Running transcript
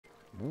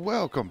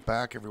Welcome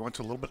back, everyone,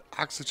 to a little bit of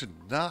oxygen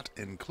not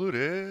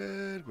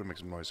included. Gonna make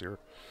some noise here.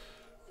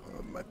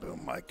 My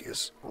boom mic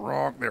is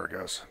wrong. There it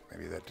goes.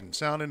 Maybe that didn't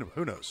sound in.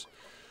 Who knows?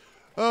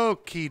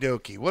 Okie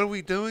dokie. What are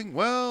we doing?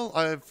 Well,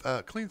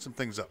 I've cleaned some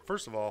things up.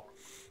 First of all,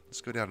 let's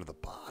go down to the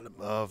bottom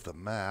of the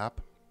map.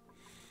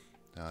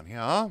 Down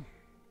here.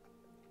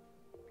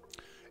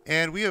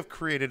 And we have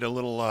created a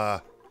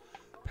little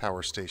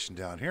power station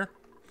down here.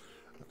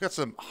 I've got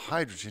some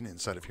hydrogen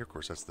inside of here. Of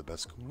course, that's the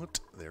best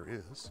coolant there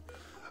is.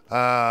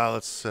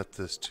 Let's set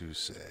this to,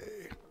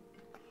 say,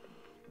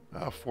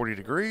 40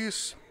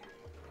 degrees.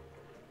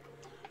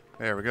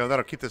 There we go.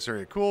 That'll keep this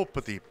area cool.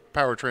 Put the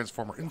power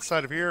transformer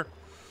inside of here.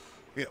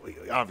 Yeah, we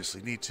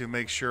obviously need to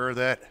make sure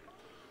that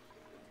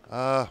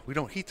we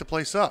don't heat the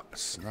place up.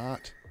 It's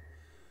not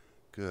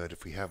good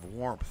if we have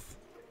warmth.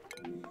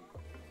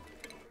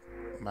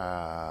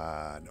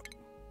 No.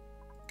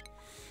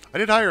 I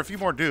did hire a few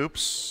more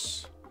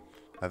dupes,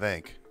 I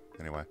think.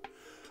 Anyway.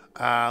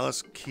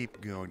 Let's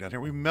keep going down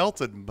here. We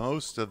melted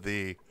most of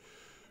the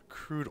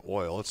crude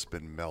oil. It's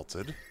been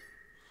melted.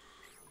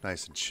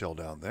 Nice and chill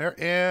down there.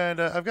 And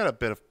I've got a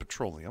bit of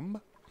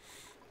petroleum.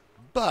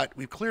 But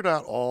we've cleared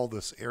out all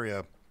this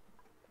area.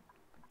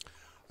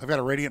 I've got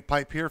a radiant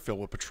pipe here filled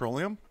with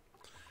petroleum.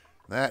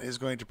 That is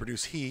going to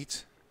produce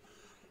heat.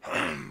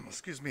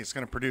 Excuse me. It's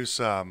going to produce...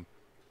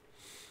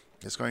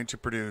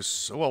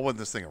 well, when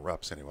this thing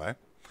erupts anyway.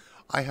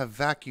 I have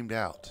vacuumed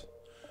out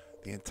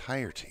the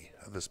entirety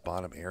of this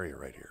bottom area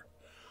right here.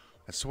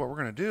 And so what we're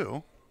going to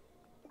do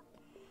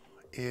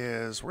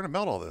is we're going to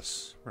melt all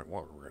this. Well,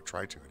 we're going to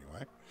try to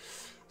anyway.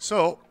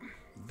 So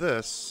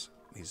this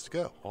needs to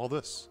go. All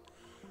this.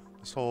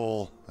 This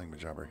whole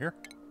thingamajobber right here.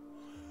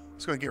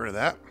 Let's go and get rid of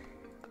that.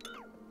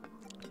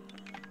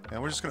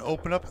 And we're just going to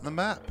open up the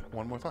map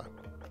one more time.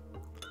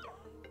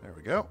 There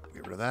we go.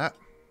 Get rid of that.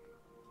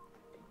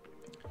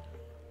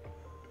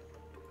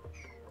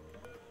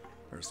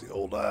 There's the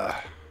old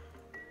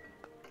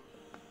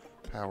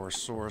power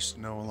source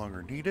no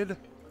longer needed.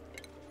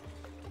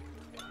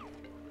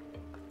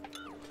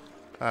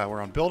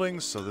 We're on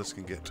buildings, so this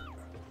can get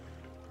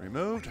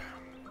removed.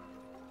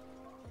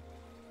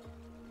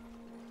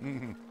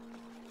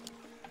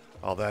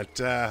 All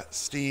that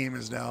steam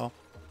is now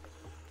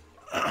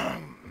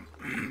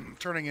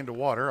turning into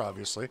water,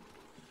 obviously.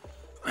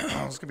 It's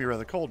going to be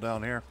rather cold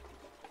down here.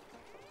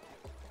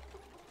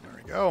 There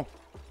we go.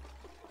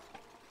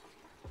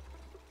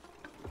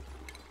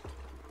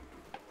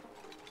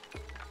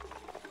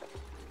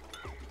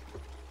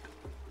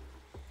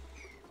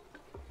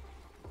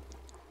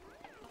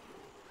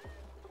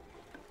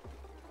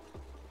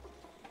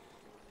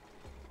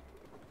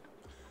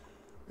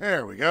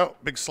 There we go.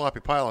 Big sloppy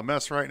pile of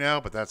mess right now,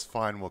 but that's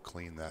fine. We'll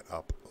clean that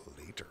up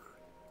later.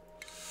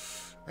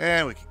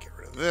 And we can get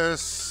rid of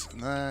this and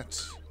that.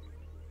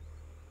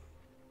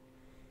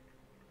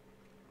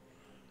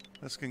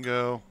 This can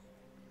go.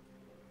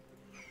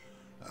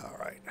 All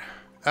right.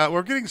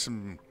 We're getting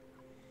some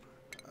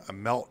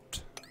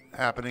melt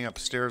happening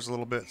upstairs a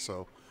little bit,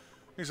 so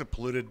there's some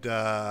polluted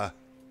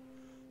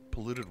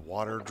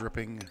water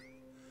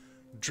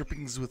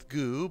drippings with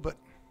goo, but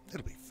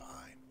it'll be fine.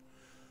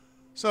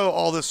 So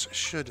all this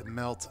should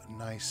melt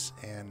nice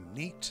and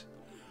neat.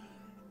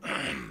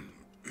 At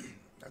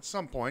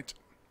some point.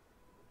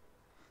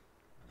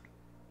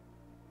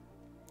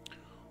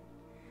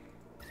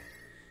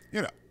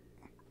 You know,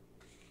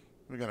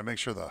 we got to make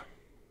sure the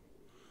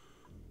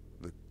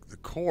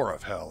core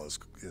of hell is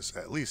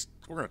at least,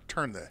 we're going to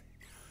turn the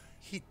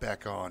heat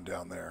back on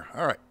down there.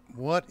 All right,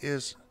 what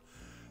is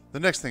the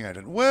next thing I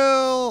did?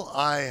 Well,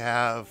 I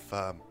have,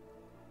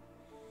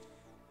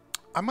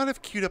 I might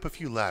have queued up a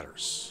few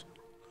ladders.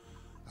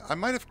 I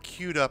might have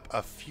queued up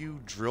a few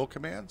drill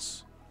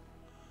commands.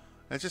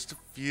 And just a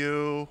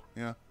few,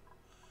 you know,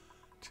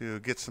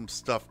 to get some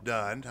stuff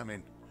done. I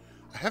mean,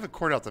 I haven't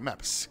cored out the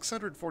map.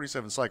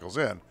 647 cycles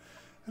in,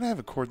 and I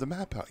haven't cored the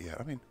map out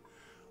yet. I mean,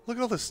 look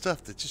at all this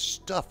stuff. That's just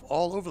stuff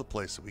all over the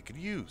place that we could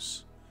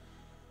use.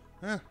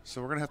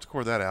 So we're going to have to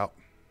core that out.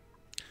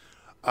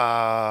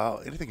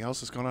 Anything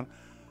else that's going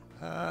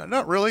on?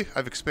 Not really.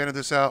 I've expanded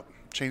this out,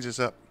 changed this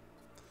up.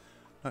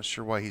 Not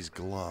sure why he's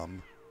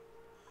glum.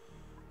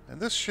 And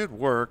this should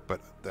work,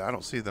 but I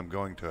don't see them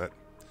going to it.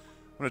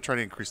 I'm going to try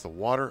to increase the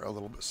water a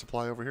little bit,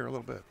 supply over here a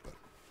little bit, but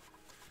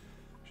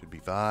should be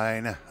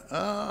fine.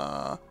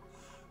 I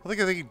think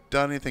he's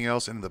done anything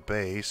else in the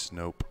base.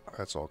 Nope,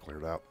 that's all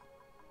cleared out.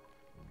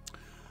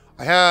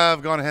 I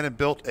have gone ahead and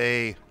built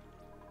a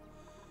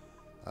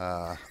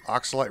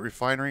oxalite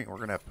refinery. We're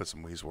going to have to put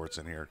some Weezeworts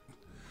in here.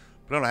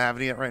 But I don't have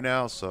any yet right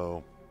now,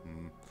 so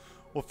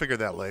we'll figure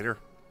that later.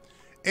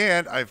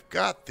 And I've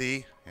got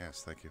the...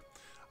 Yes, thank you.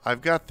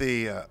 I've got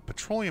the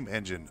petroleum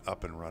engine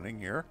up and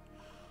running here.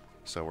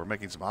 So we're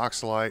making some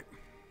oxalite.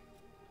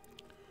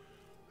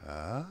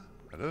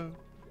 Hello.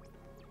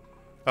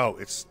 Oh,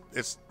 it's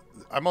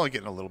I'm only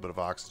getting a little bit of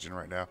oxygen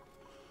right now.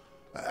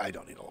 We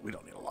don't need a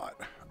lot.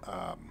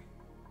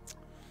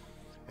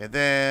 And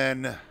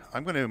then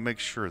I'm going to make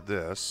sure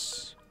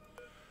this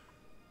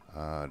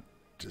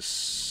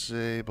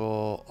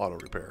disable auto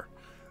repair.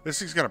 This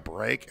thing's gonna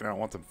break, and I don't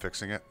want them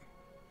fixing it.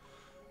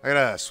 I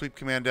got a sweep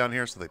command down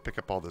here so they pick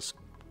up all this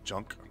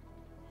junk.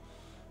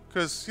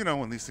 Because, you know,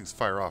 when these things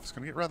fire off, it's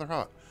gonna get rather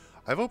hot.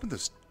 I've opened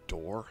this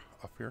door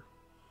up here.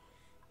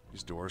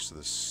 These doors so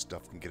this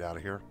stuff can get out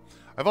of here.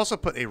 I've also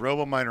put a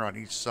robo miner on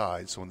each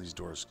side so when these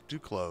doors do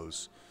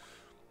close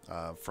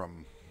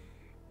from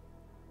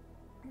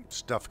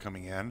stuff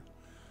coming in,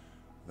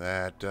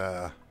 that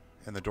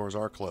and the doors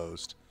are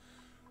closed,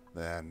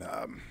 then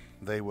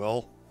they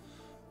will,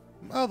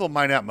 well, they'll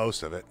mine out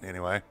most of it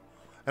anyway.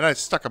 And I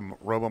stuck a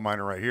robo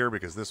miner right here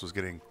because this was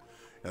getting, you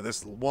know,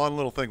 this one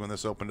little thing when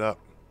this opened up.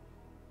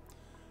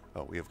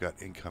 Oh, we have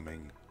got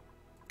incoming.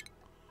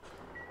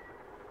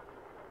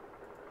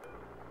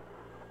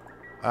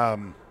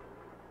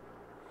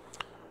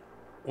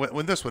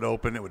 When this would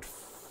open, it would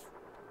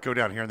go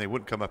down here, and they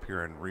wouldn't come up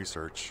here and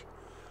research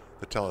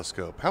the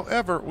telescope.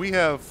 However, we've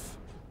got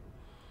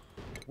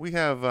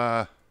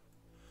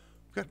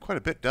quite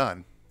a bit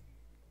done.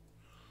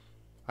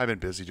 I've been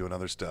busy doing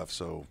other stuff,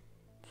 so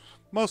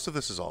most of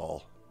this is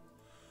all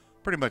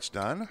pretty much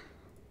done.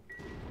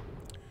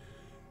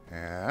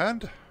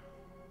 And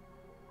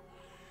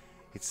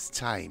it's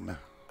time.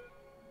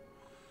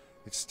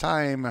 It's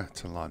time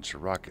to launch a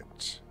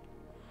rocket.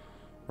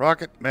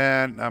 Rocket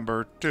Man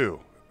number 2.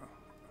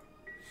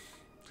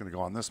 It's going to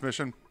go on this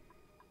mission.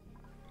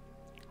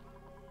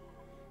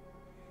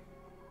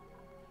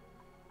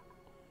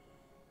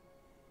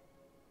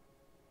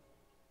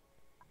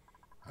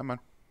 Come on.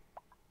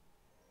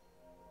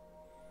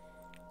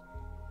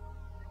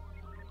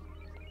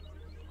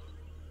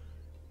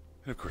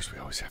 And of course, we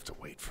always have to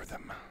wait for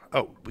them.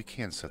 Oh, we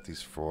can set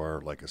these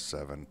for like a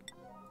 7.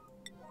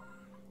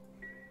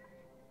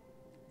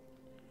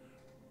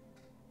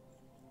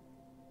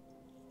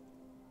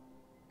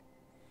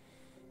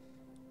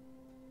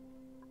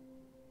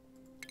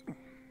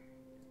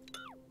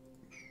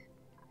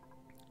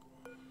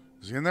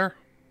 Is he in there?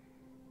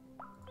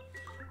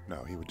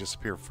 No, he would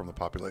disappear from the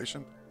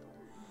population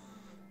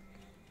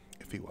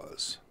if he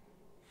was.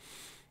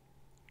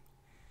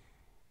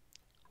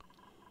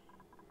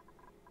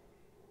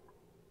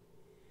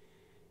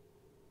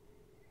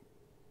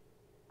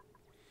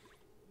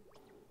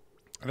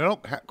 And I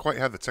don't quite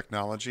have the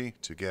technology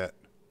to get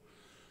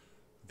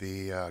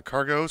the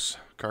cargo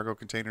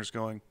containers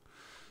going,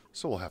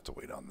 so we'll have to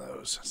wait on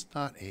those. It's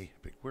not a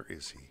big... Where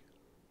is he?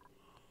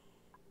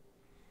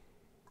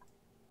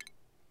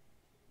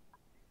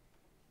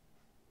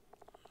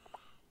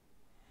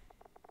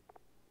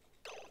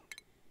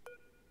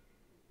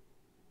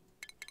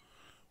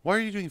 Why are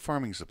you doing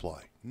farming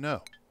supply?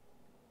 No.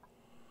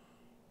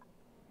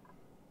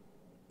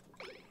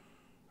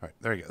 All right,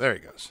 there you go. There he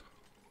goes.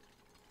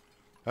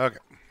 Okay.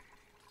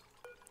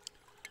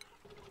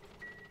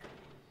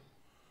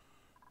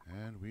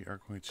 And we are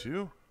going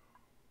to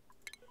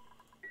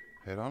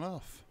head on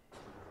off.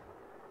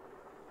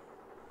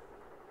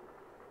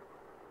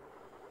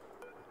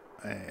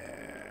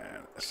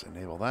 And let's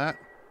enable that.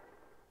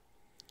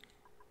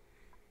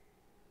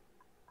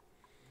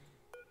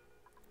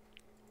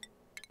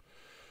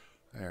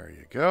 There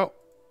you go.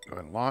 Go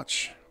ahead and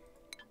launch.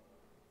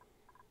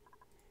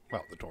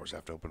 Well, the doors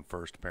have to open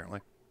first,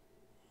 apparently.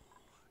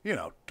 You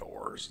know,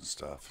 doors and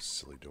stuff.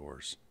 Silly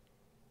doors.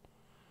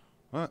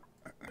 What?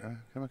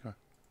 Come on, come on.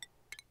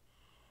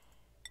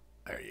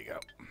 There you go.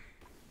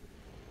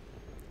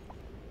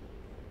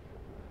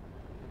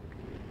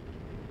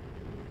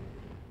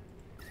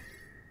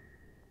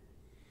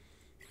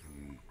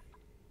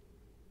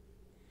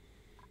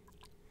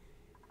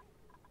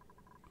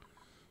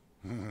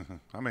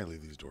 I may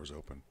leave these doors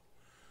open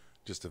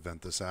just to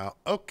vent this out.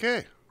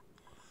 Okay.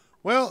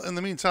 Well, in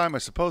the meantime, I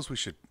suppose we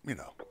should, you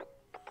know,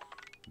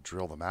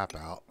 drill the map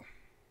out.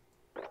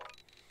 I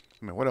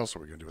mean, what else are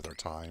we going to do with our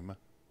time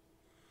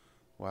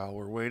while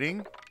we're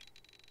waiting?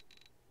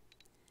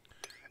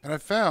 And I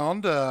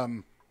found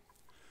a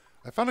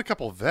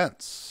couple of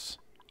vents.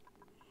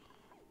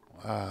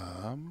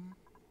 Found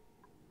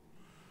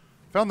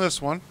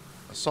this one,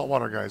 a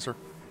saltwater geyser.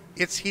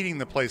 It's heating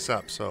the place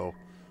up, so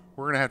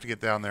we're going to have to get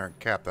down there and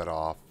cap that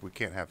off. We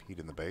can't have heat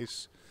in the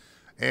base.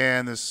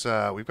 And this,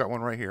 we've got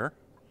one right here.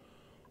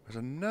 There's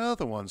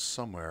another one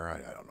somewhere. I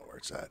don't know where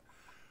it's at.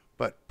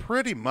 But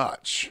pretty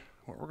much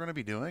what we're going to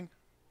be doing,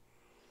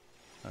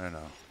 I don't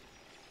know,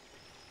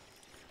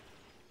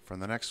 for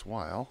the next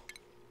while,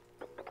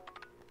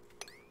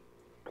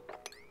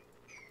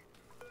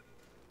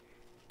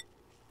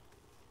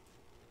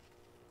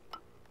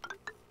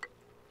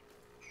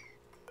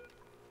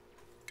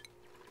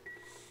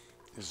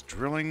 is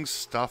drilling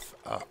stuff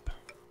up.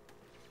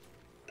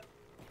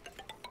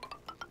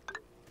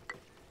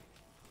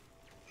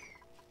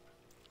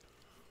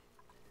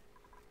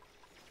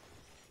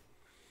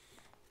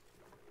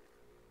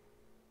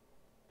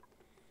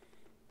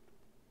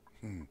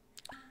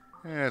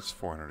 Yeah, it's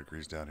 400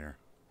 degrees down here.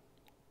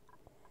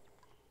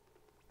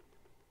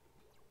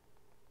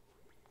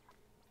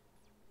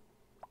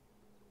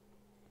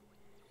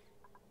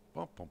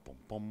 Bum, bum, bum,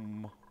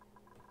 bum.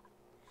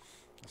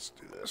 Let's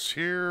do this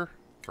here.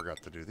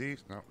 Forgot to do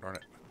these. No, darn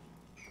it.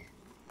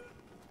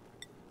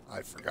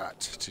 I forgot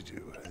to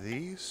do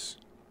these.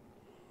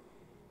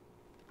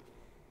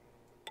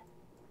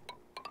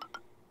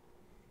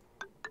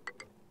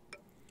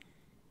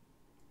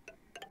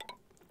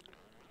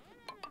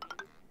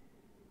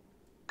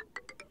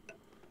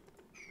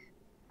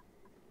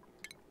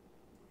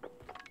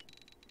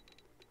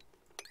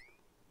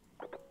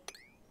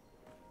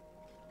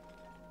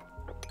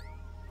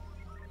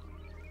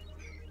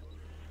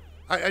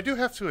 I do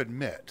have to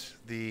admit,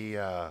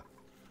 the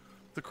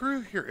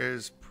crew here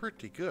is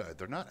pretty good.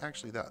 They're not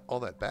actually all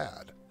that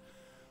bad.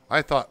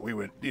 I thought we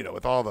would,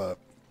 with all the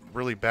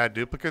really bad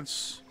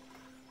duplicates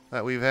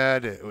that we've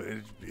had,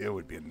 it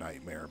would be a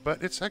nightmare.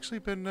 But it's actually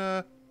been,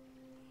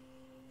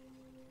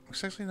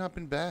 it's actually not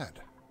been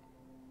bad.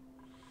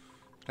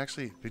 It's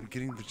actually been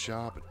getting the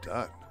job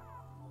done.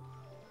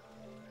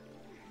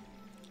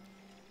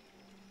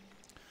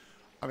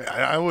 I mean,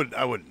 I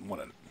wouldn't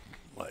want to,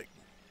 like,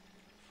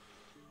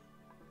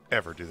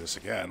 ever do this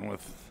again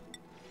with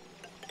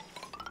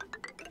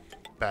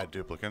bad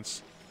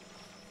duplicates.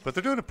 But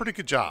they're doing a pretty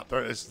good job.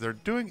 They're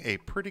doing a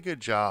pretty good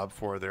job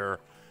for their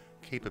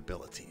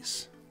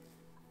capabilities.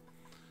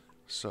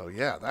 So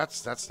yeah,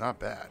 that's not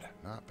bad.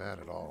 Not bad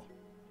at all.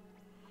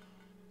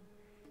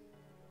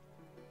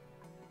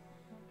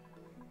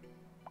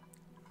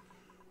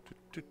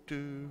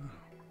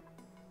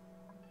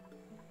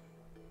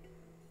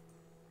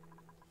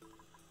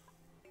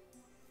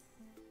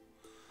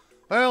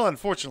 Well,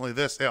 unfortunately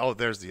this... Oh,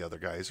 there's the other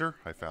geyser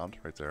I found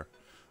right there.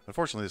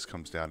 Unfortunately, this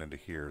comes down into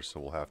here, so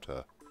we'll have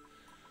to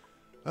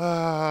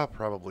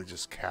probably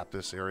just cap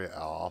this area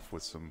off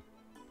with some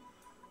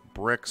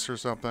bricks or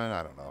something.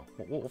 I don't know.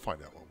 We'll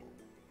find out.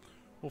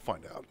 We'll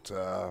find out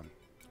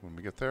when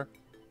we get there.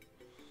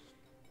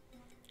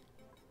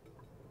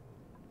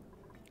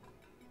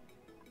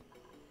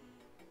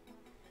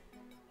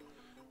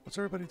 What's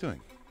everybody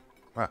doing?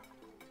 Ah,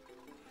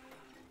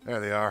 there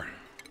they are.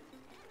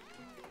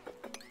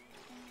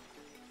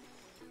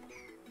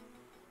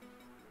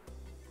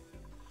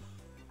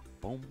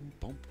 Boom,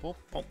 boom, boom,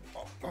 boom,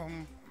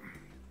 boom.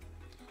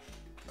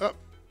 Oh,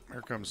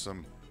 here comes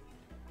some.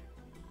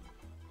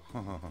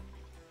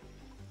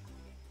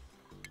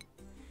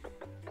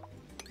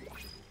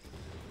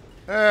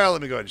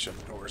 Let me go ahead and shut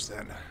the doors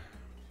then.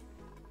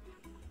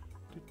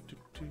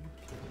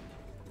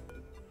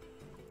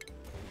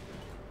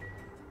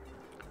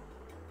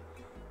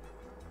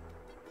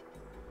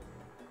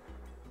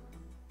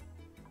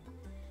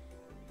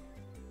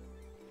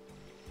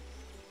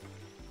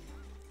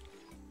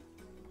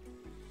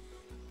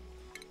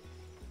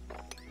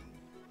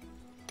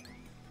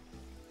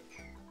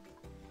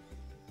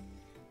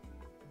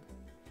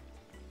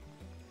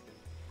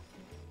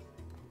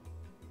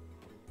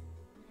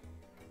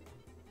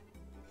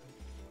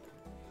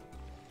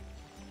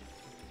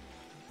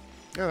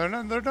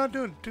 Yeah, they're not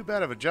doing too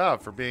bad of a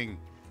job for being,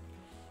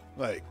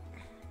 like,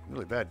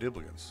 really bad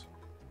duplicates.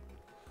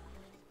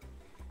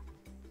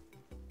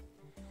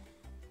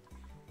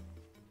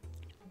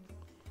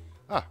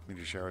 Ah,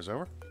 meteor shower's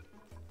over.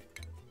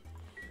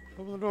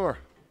 Open the door.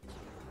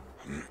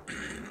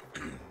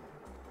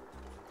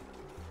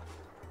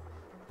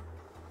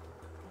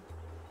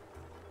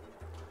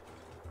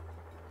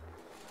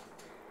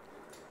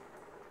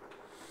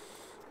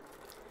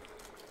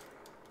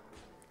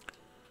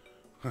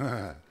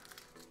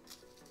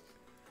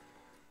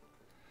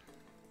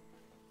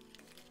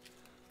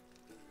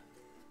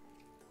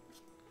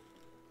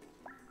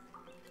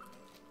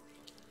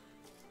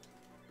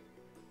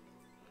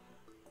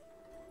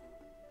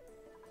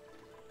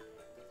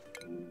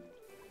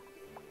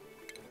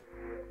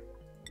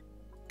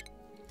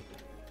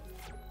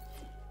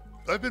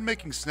 I've been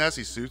making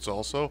snazzy suits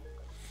also,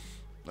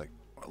 like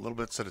a little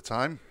bits at a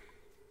time.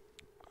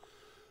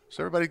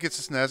 So everybody gets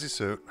a snazzy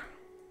suit.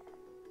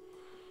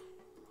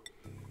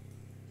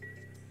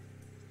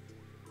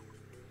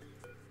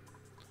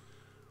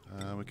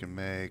 We can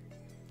make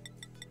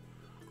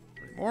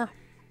 3 more.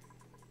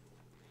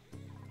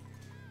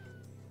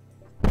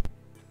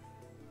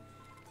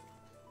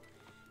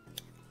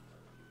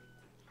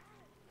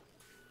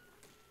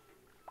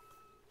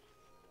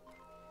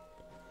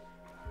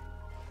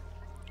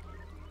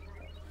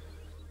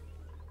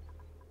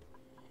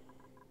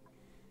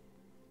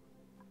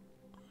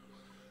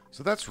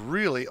 So that's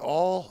really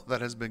all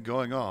that has been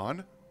going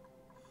on,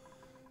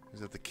 is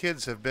that the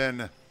kids have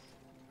been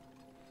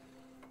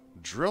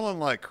drilling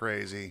like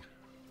crazy,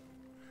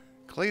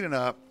 cleaning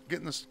up,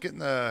 getting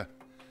the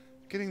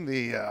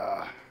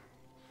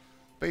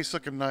base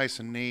looking nice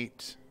and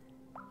neat.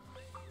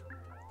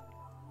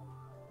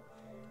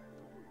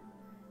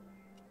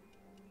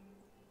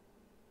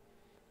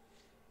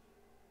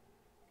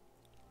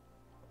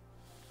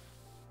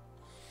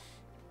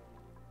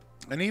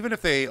 And even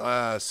if they,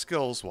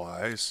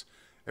 skills-wise,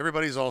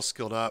 everybody's all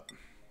skilled up.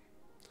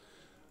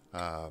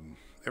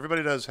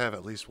 Everybody does have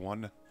at least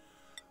 1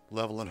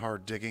 level in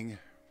hard digging.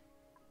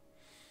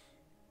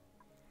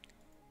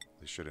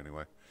 They should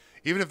anyway.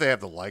 Even if they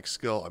have the like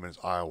skill, I mean,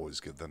 I always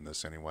give them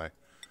this anyway.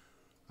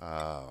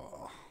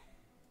 Yeah,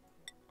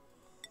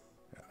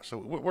 so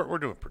we're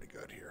doing pretty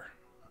good here.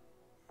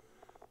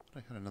 I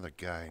had another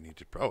guy I need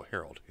to... Oh,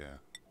 Harold, yeah.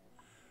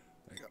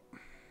 There you go.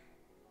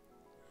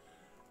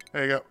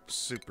 There you go.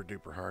 Super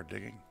duper hard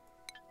digging.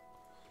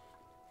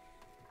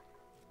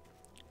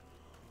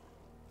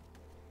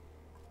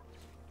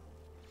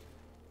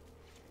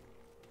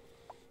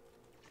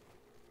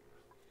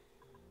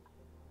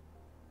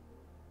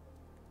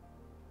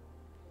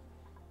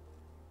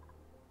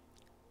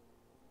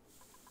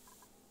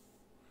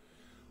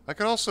 I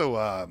could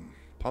also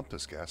pump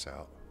this gas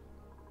out.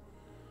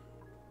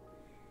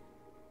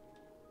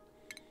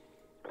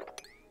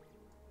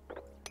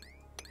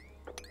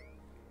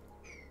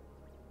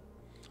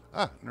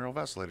 Ah, neural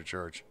vacillator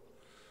charge.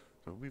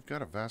 So we've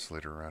got a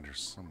vacillator around here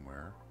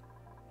somewhere.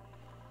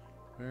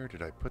 Where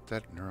did I put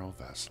that neural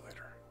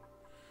vacillator?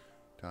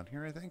 Down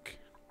here, I think.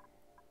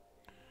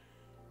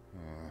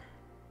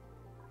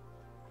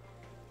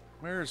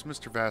 Where's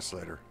Mr.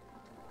 Vacillator?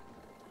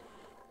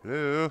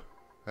 Hello,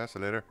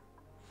 vacillator.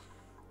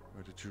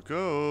 Where did you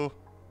go?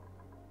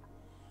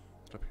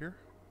 Is it up here?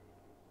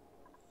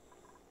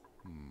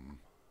 I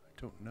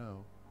don't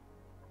know.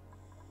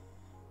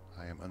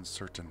 I am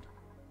uncertain.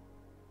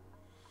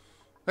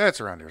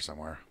 It's around here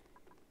somewhere.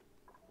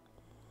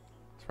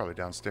 It's probably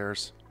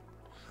downstairs.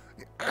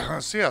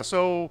 So yeah,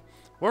 so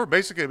what we're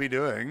basically going to be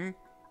doing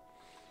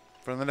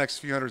for the next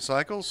few hundred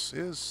cycles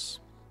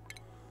is,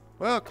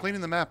 well,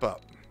 cleaning the map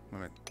up. I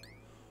mean,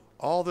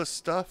 all this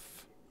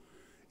stuff,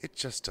 it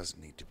just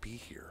doesn't need to be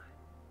here.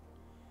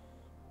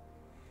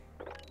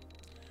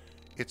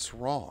 It's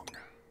wrong.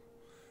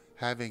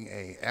 Having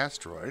a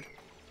asteroid.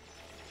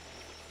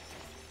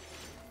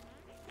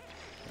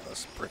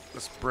 Let's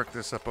brick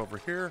this up over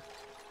here.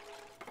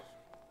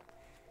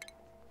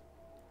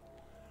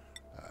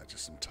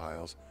 Just some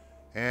tiles.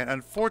 And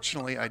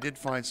unfortunately, I did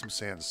find some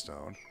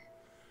sandstone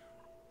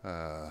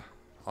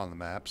on the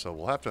map, so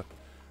we'll have to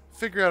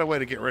figure out a way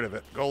to get rid of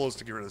it. Goal is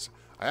to get rid of this.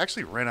 I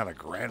actually ran out of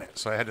granite,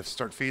 so I had to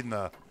start feeding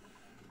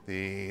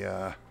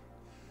the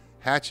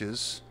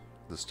hatches,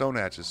 the stone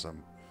hatches,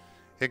 some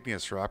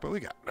igneous rock, but we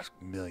got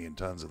a million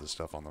tons of this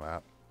stuff on the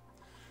map.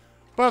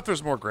 But if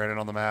there's more granite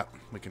on the map,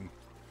 we can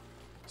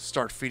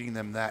start feeding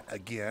them that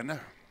again.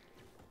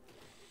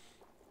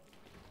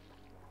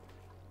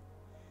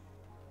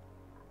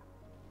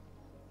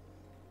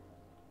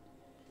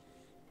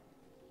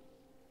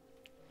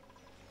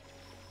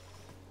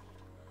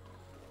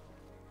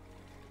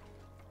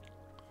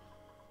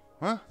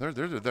 Well, they're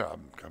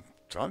I'm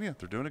telling you,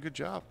 they're doing a good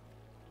job.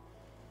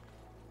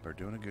 They're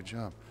doing a good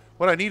job.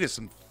 What I need is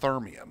some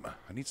thermium.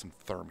 I need some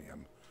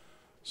thermium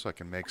so I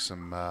can make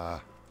some,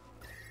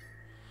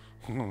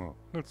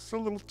 it's a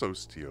little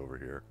toasty over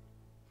here.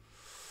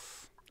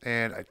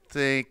 And I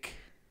think,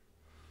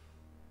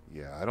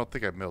 yeah, I don't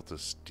think I built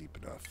this deep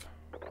enough.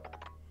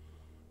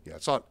 Yeah,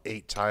 it's on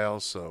 8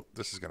 tiles, so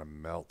this is going to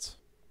melt.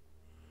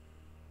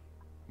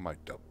 I'm going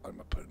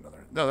to put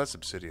another, no, that's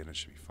obsidian, it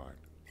should be fine.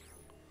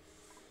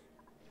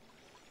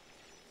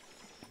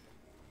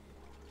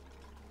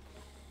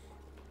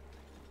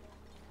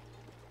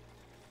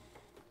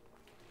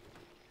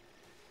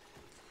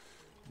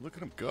 Look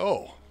at him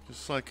go.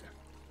 Just like...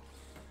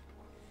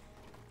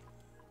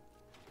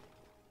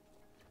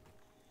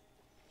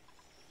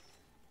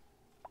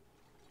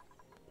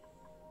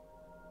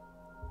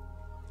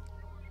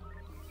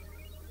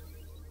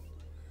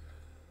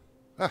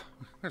 Ah,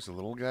 there's a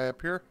little guy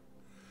up here.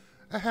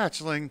 A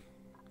hatchling.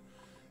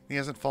 He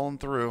hasn't fallen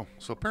through.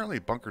 So apparently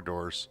bunker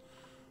doors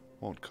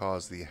won't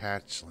cause the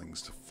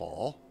hatchlings to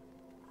fall.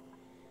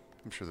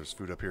 I'm sure there's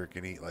food up here it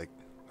can eat, like,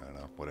 I don't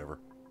know, whatever.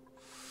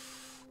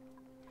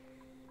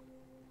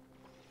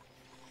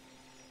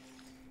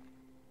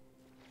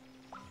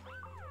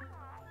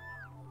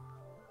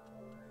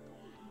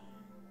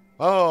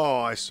 Oh,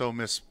 I so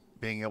miss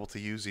being able to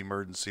use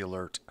emergency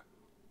alert.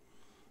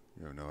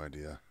 You have no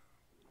idea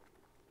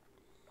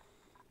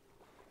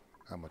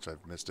how much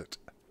I've missed it.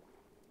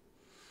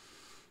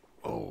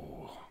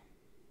 Oh.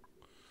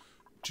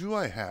 Do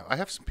I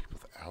have some people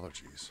with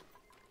allergies.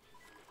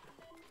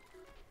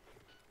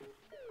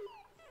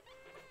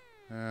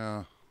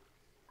 Yeah.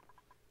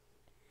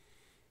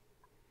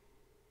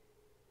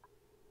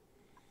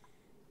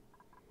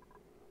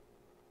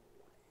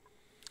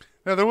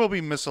 Now, there will be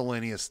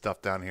miscellaneous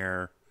stuff down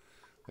here,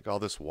 like all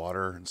this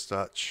water and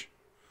such.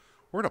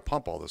 We're going to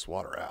pump all this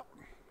water out.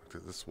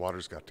 This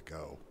water's got to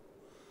go.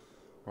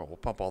 Well, we'll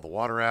pump all the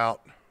water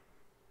out,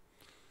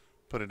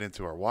 put it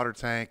into our water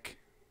tank,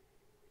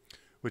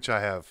 which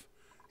I have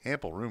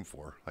ample room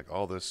for. Like,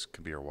 all this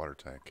can be our water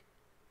tank.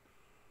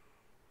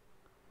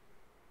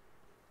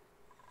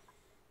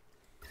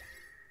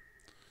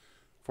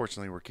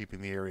 Fortunately, we're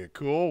keeping the area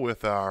cool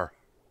with our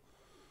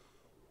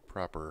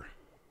proper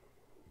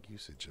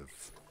usage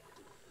of...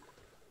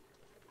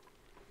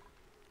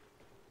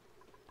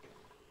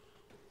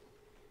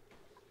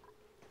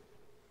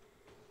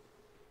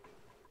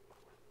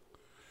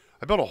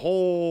 I built a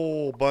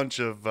whole bunch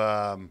of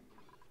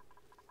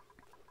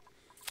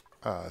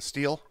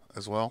steel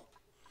as well.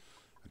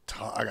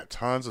 I got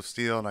tons of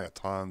steel and I got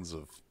tons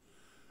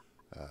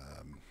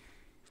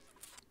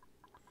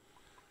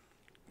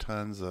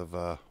tons of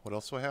what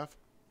else do I have?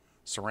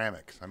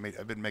 Ceramic.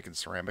 I've been making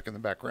ceramic in the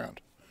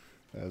background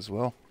as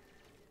well.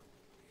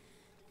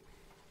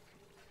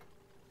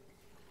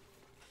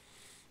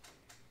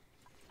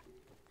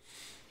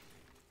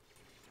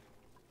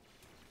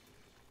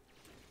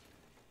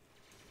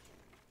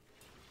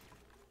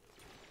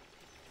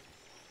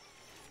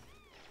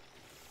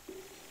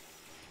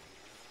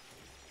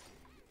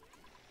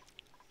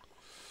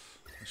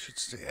 I should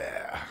stay.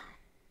 Yeah.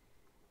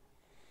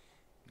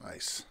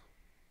 Nice.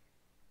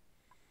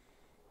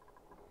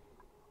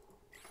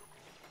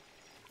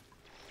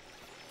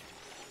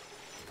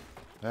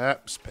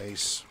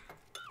 Space.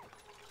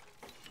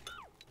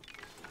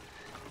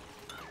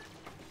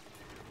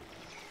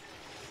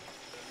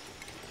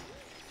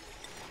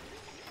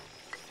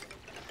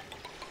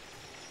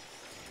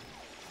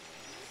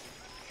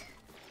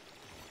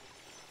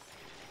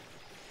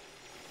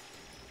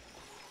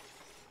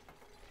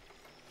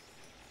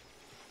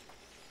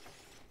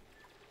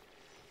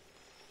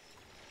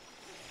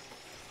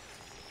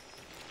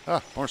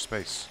 Ah, more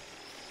space.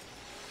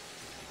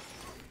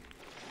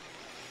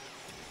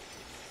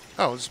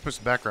 Oh, let's just put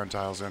some background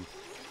tiles in.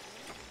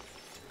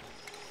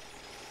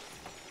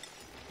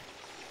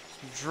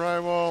 Some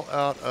drywall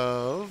out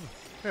of...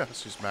 Yeah,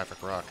 let's use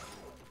Maverick Rock.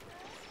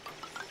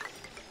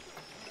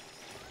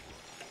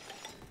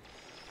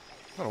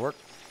 That'll work.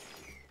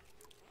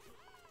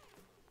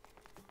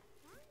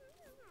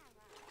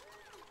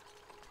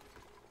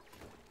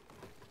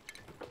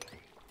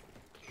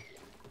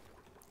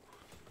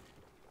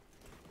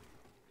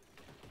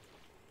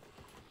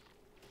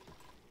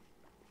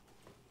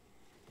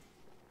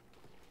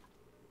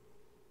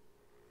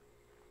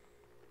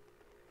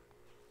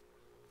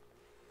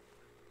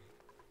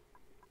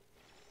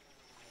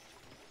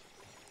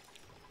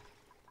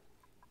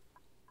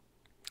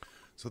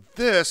 So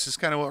this is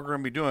kind of what we're going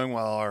to be doing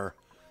while our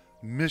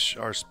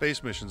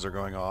space missions are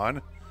going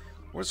on.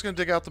 We're just going to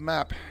dig out the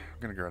map.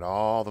 We're going to get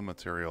all the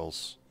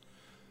materials.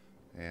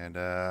 And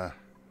that'll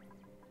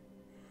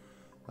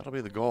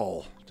be the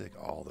goal. Dig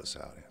all this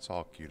out. It's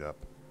all queued up.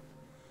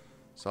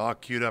 It's all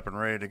queued up and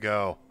ready to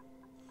go.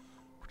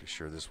 Pretty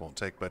sure this won't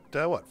take but,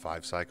 what,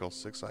 5 cycles?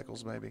 6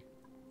 cycles maybe?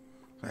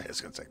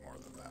 It's going to take more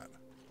than that.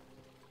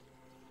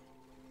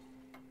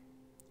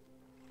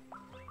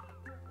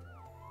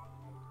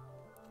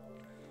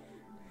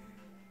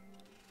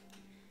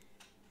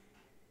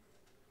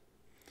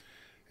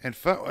 And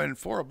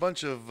for a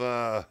bunch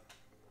of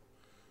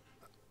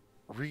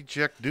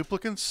reject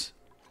duplicants,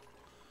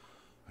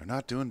 they're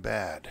not doing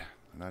bad.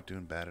 They're not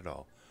doing bad at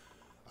all.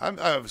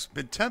 I've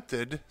been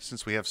tempted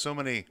since we have so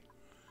many.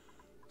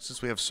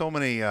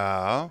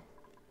 I've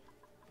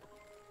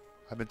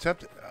been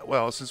tempted.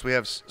 Well, since we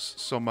have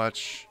so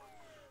much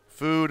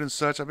food and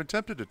such, I've been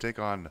tempted to take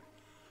on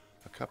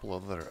a couple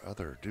of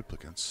other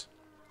duplicants.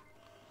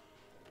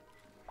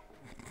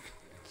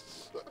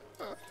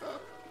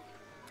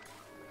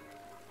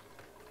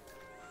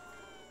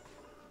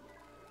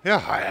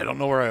 Yeah, I don't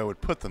know where I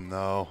would put them,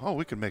 though. Oh,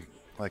 we could make,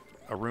 like,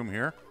 a room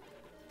here.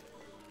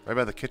 Right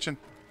by the kitchen.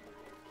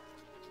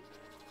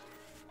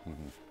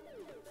 Mm-hmm.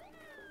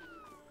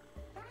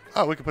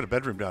 Oh, we could put a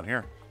bedroom down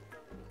here.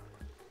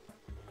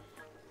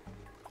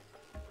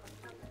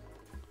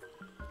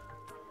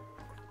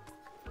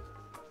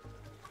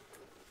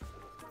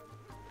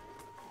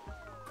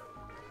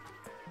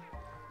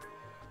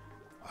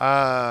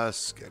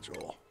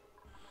 Schedule.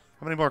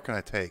 How many more can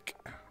I take?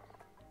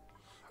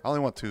 I only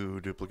want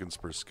 2 duplicates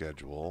per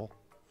schedule.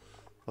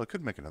 Well, I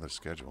could make another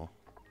schedule.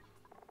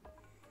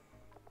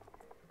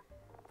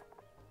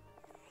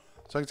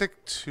 So I can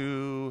take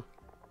 2...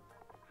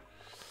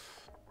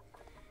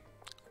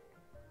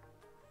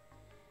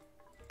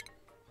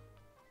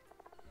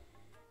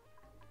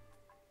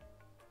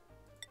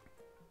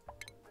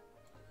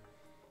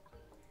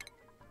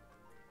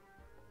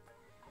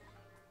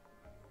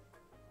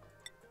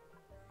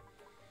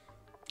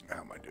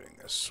 How am I doing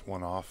this?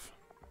 One off.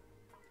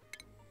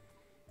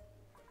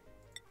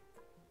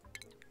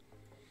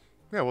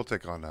 Yeah, we'll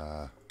take on,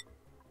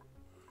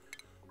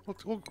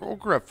 we'll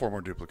grab 4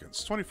 more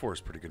duplicates. 24 is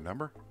a pretty good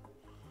number.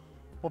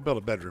 We'll build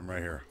a bedroom right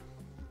here.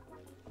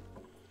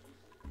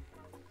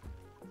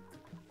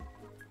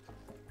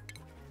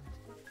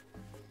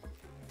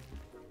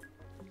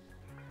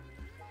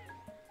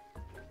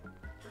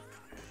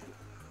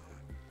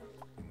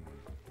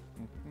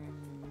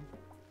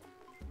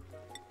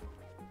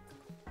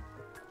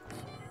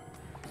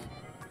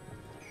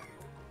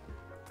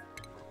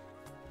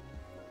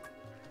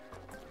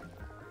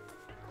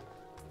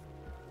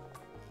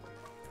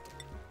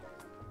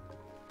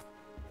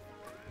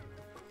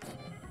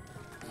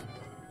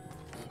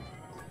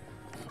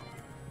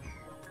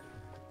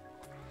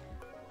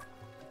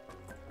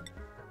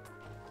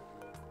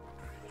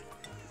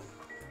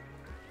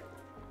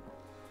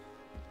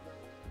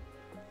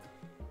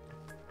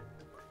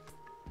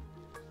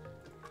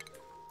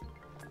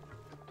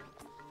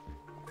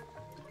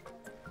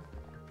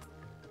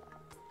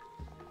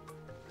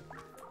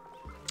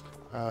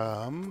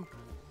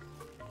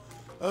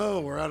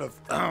 Oh, we're out of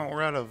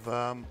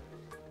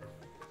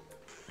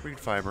Reed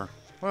fiber.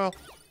 Well,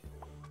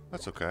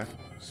 that's okay.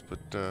 Let's put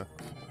a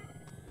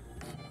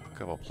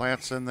couple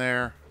plants in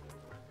there.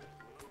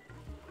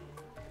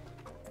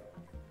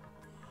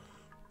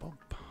 Bum,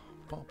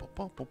 bum, bum,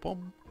 bum, bum,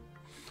 bum.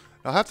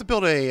 I'll have to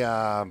build a.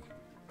 I'll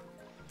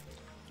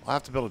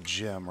have to build a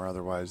gym, or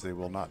otherwise they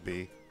will not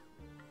be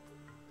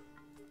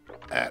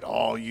at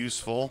all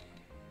useful.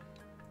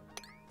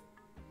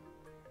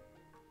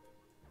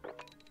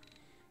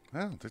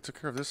 Well, they took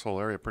care of this whole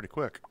area pretty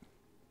quick.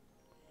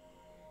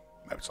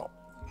 Maybe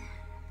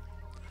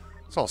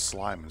it's all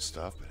slime and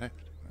stuff, but hey,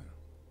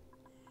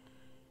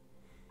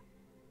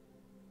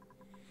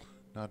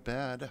 not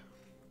bad.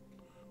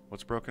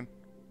 What's broken?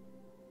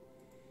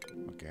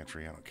 Oh,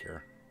 gantry, I don't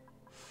care.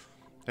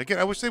 Again,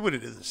 I wish they would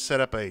have set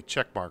up a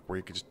check mark where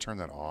you could just turn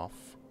that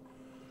off.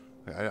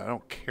 I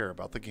don't care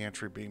about the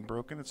gantry being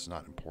broken. It's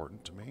not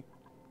important to me.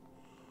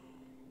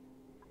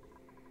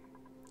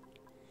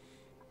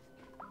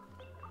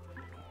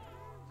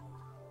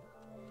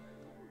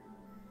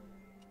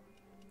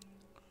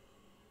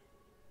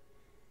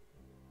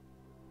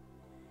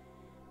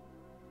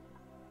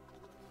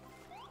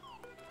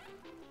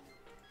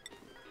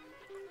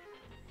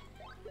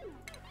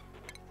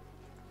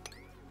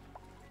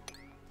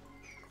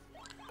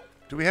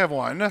 Do we have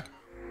one?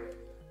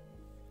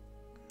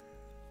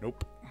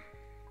 Nope.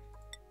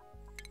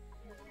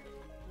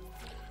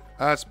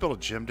 Let's build a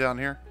gym down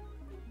here.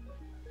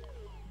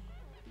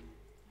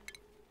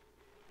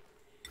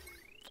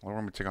 What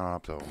are we taking on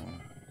up though?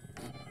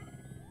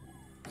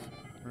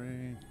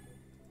 3,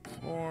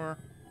 4.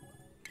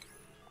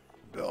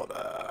 Build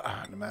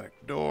a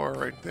pneumatic door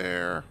right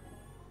there.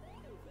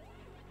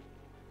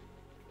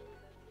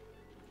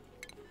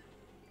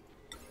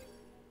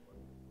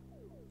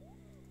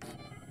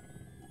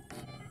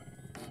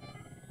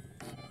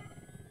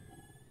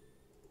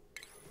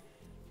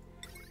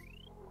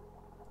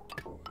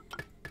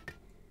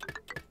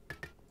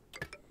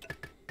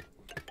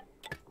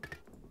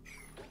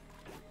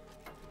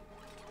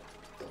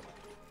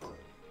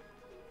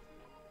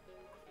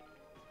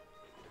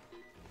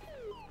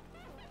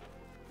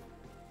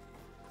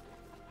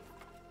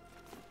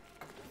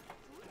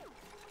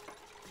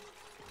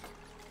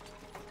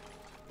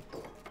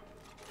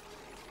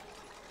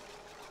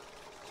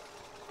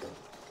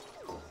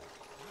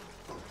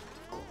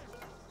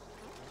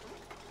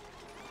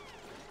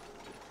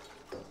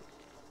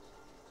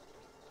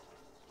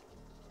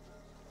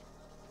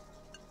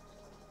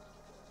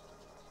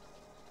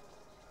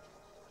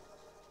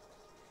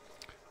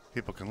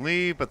 People can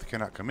leave, but they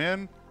cannot come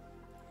in.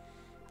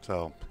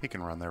 So he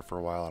can run there for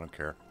a while. I don't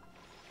care.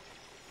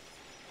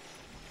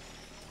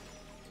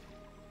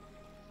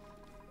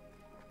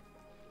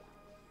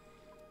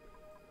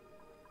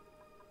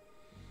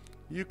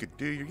 You could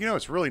do, you know,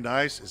 what's really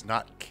nice is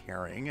not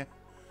caring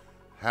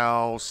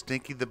how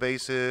stinky the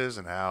base is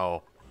and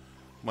how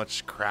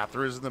much crap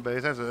there is in the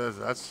base.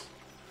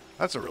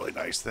 That's a really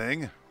nice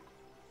thing.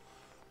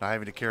 Not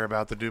having to care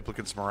about the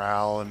duplicates'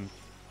 morale and,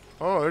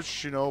 oh,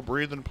 it's, you know,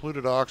 breathing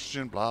polluted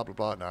oxygen, blah, blah,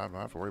 blah. No, I don't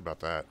have to worry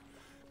about that.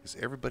 Is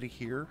everybody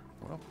here?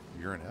 Well,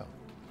 you're in hell.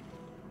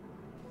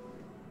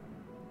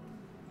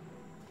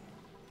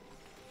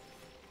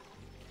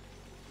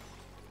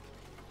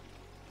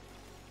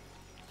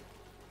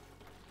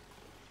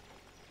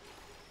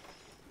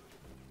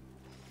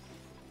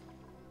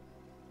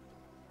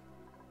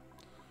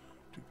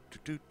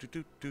 Do, do, do,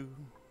 do, do.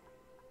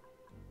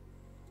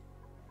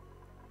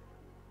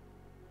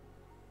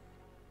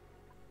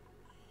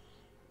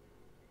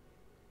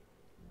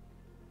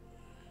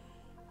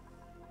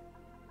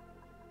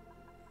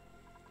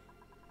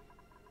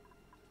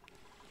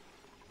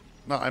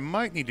 Now, I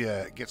might need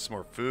to get some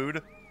more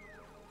food,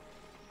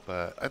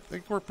 but I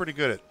think we're pretty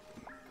good at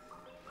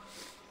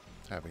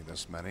having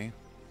this many.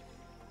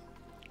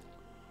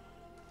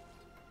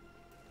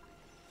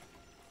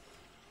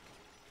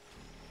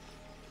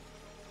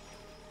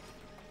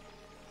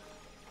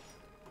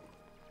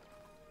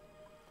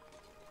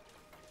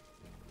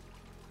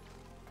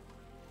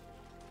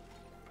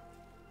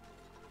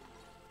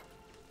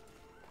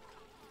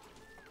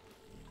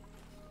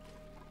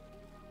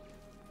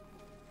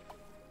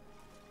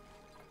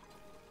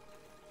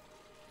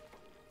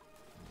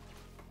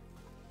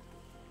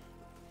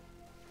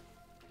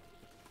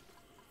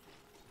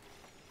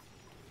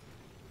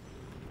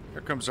 Here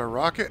comes our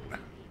rocket.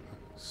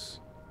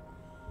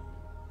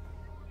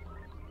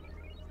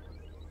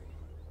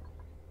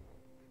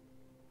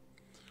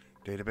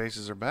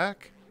 Databases are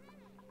back.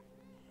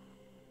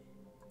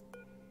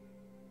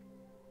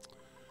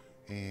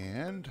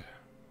 And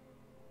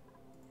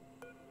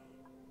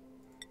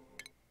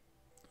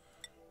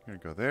here we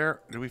go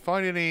there. Did we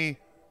find any?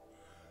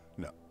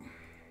 No.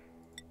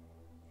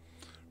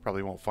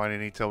 Probably won't find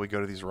any till we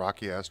go to these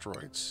rocky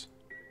asteroids.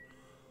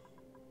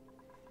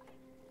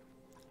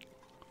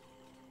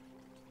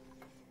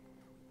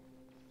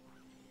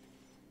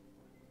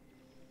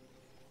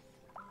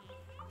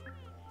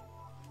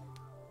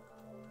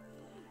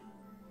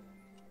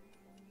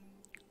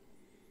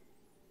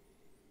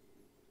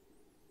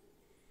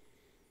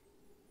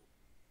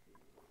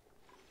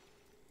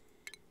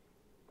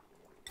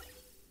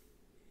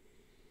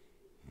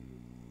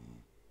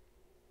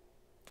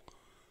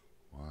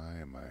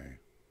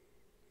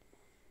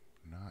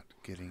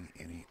 getting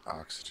any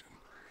oxygen.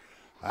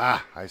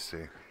 Ah, I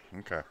see.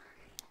 Okay.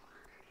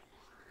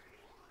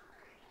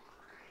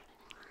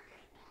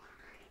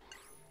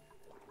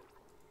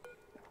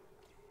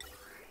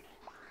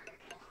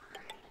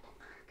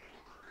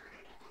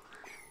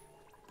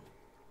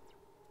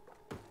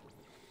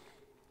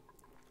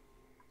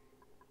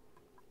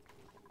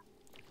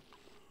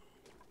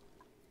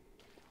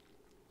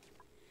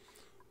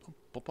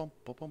 Bum,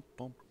 bum, bum,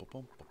 bum, bum,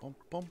 bum, bum,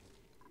 bum.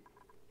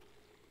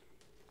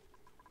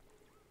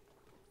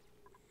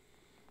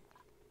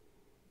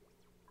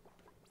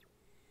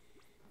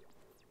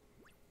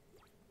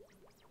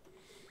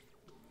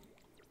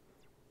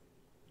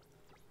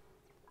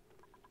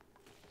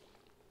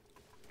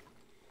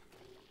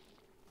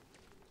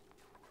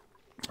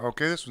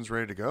 Okay, this one's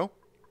ready to go.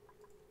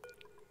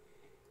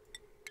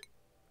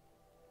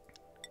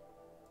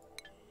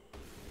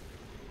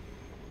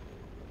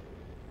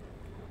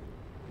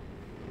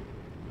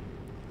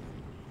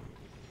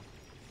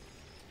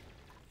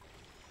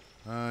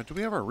 Do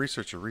we have our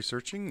researcher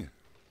researching?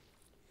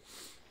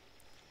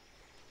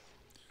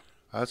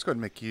 Let's go ahead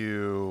and make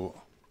you...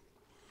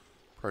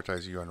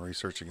 prioritize you on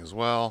researching as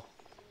well.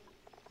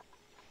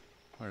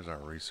 Where's our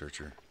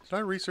researcher? Did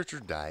our researcher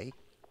die?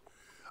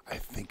 I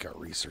think our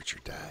researcher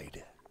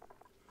died.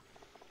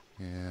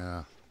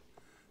 Yeah.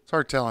 It's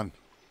hard telling.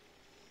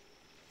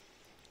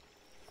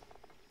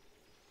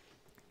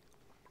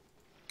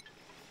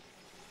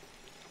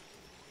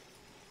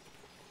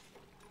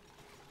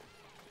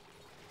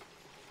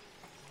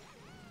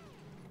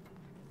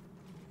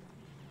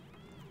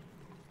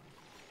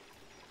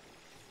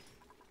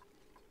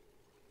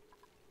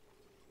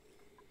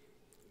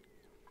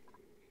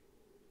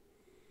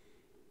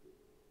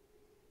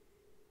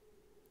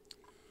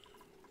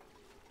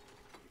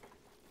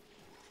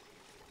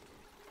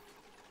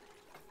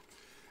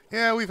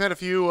 Yeah, we've had a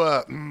few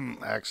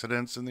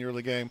accidents in the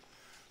early game,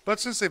 but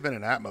since they've been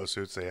in Atmo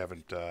suits, they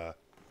haven't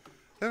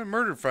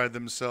murdered-fried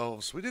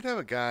themselves. We did have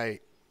a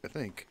guy, I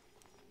think.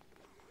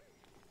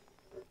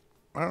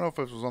 I don't know if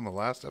it was on the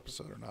last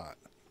episode or not.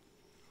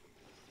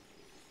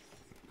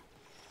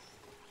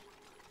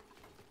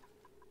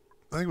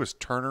 I think it was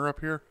Turner up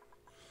here.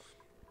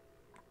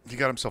 He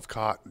got himself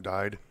caught and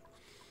died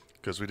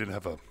because we didn't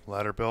have a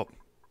ladder built.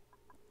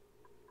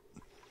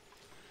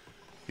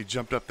 He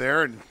jumped up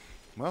there and,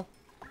 well,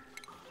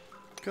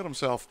 killed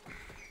himself.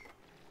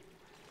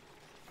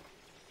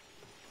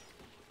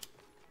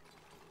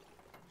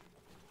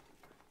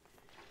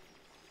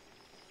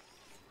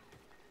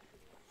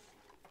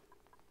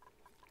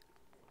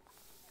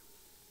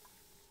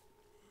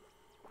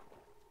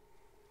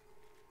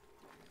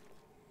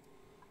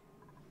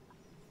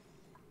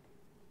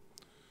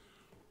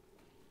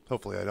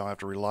 Hopefully I don't have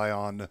to rely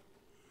on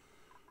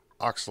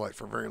oxalite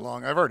for very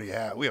long.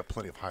 We have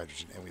plenty of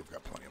hydrogen and we've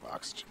got plenty of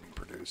oxygen being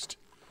produced.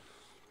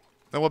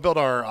 Then we'll build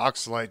our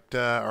oxalite,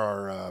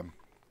 our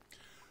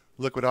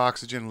liquid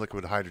oxygen,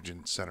 liquid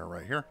hydrogen center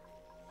right here.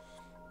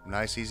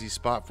 Nice, easy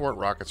spot for it.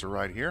 Rockets are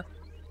right here.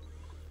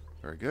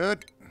 Very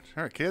good.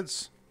 All right,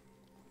 kids.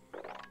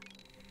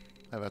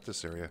 How about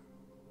this area?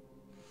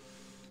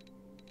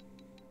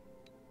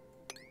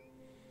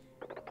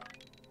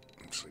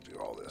 Actually, do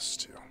all this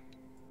too.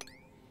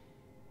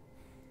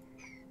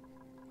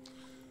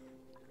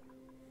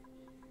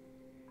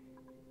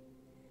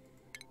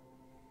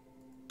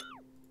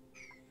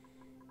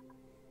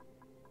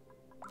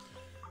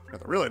 Now,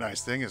 the really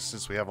nice thing is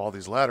since we have all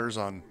these ladders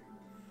on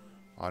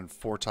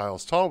 4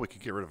 tiles tall, we can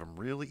get rid of them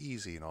really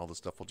easy and all the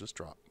stuff will just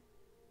drop.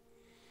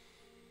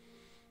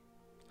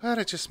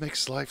 And it just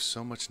makes life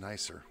so much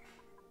nicer.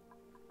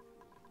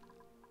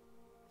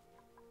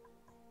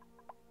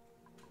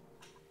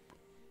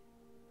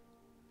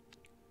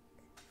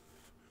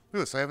 Look at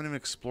this. I haven't even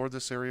explored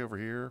this area over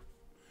here.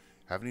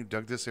 Haven't even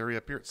dug this area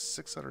up here. It's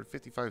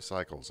 655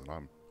 cycles and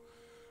I'm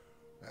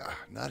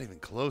not even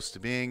close to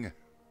being...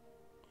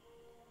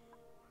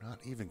 Not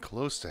even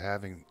close to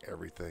having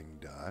everything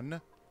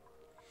done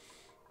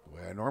the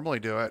way I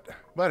normally do it.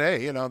 But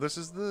hey, you know, this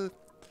is the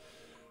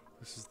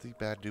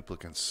bad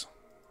duplicates.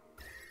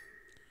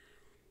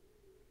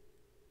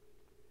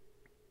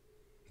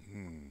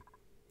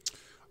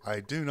 I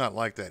do not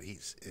like that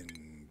he's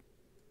getting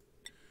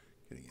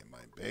in my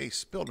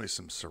base. Build me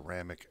some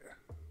ceramic.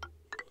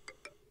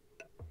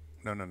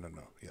 No.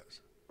 Yes.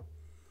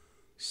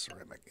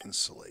 Ceramic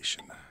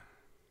insulation.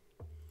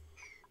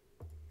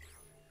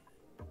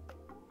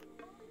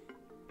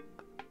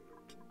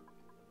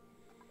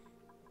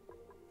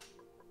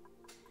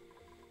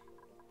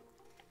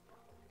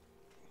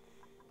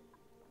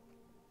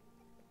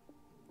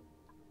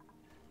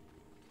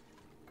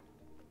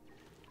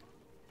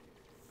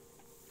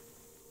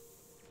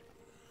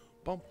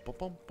 Bum, bum,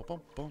 bum,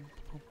 bum, bum, bum.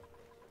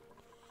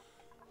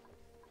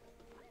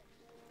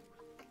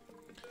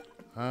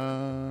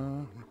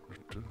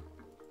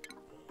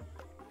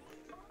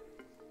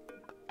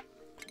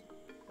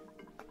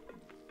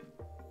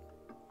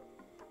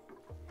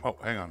 Oh,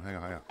 hang on.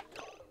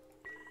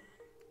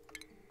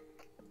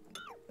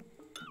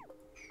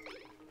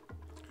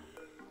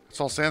 It's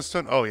all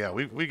sandstone? Oh, yeah.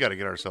 We got to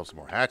get ourselves some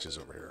more hatches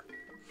over here.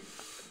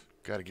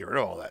 Got to get rid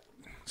of all that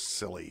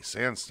silly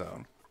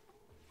sandstone.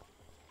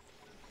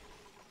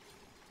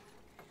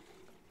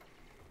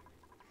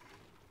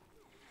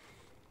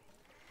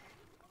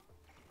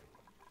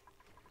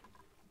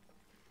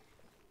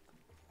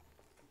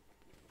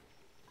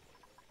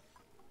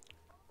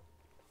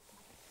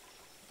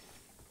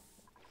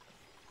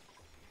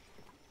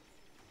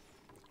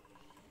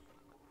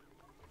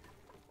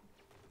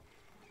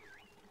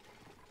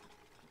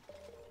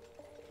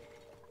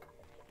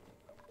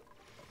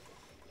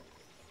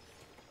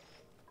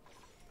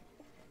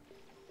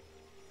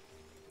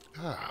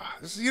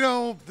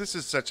 This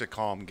is such a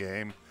calm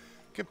game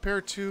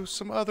compared to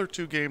some other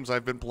two games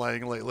I've been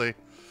playing lately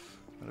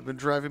that have been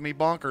driving me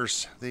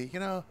bonkers.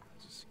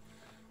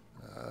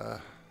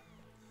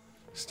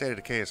 State of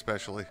Decay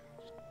especially.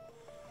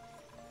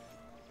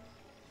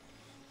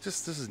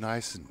 Just, this is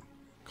nice and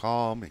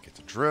calm. You get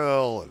to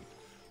drill and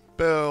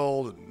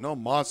build, and no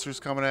monsters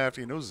coming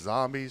after you, no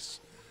zombies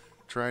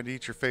trying to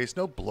eat your face,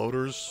 no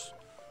bloaters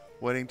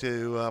waiting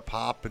to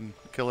pop and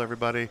kill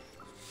everybody.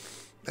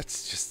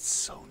 That's just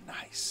so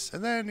nice.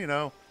 And then,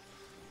 of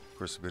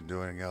course, I've been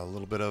doing a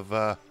little bit of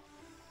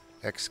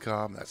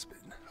XCOM. That's been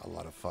a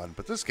lot of fun.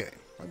 But this game,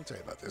 let me tell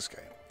you about this game.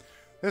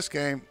 This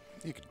game,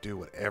 you can do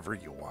whatever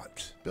you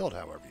want. Build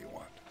however you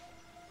want.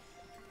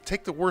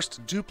 Take the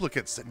worst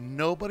duplicates that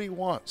nobody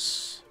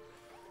wants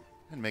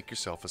and make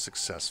yourself a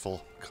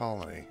successful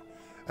colony.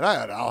 And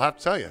I'll have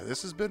to tell you,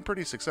 this has been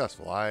pretty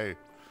successful. I'm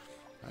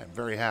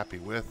very happy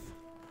with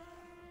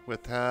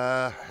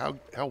how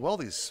well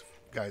these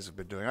guys have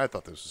been doing. I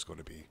thought this was going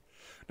to be...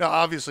 Now,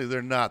 obviously,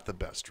 they're not the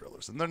best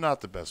drillers, and they're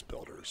not the best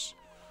builders.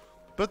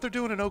 But they're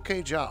doing an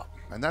okay job,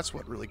 and that's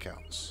what really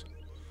counts.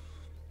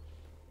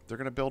 They're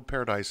going to build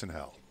paradise in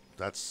hell.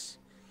 That's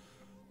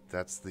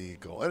the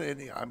goal.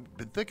 And I've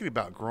been thinking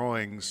about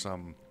growing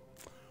some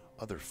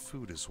other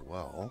food as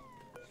well.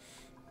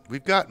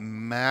 We've got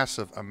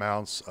massive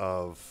amounts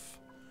of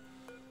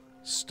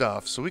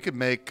stuff, so we could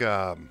make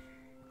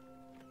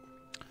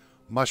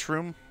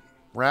mushroom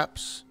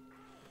wraps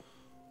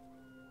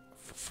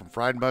from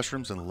fried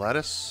mushrooms and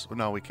lettuce. Oh,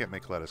 no, we can't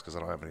make lettuce because I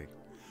don't have any.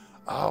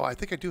 Oh, I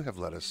think I do have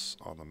lettuce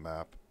on the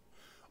map.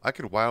 I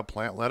could wild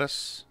plant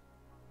lettuce.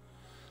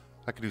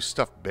 I could do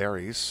stuffed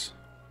berries.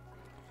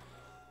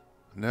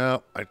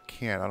 No, I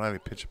can't. I don't have any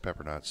pinch of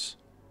pepper nuts.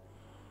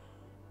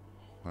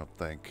 I don't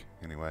think.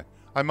 Anyway,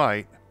 I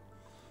might.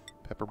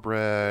 Pepper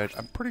bread.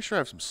 I'm pretty sure I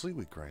have some sweet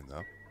wheat grain,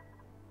 though.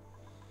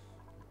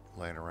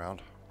 Laying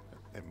around.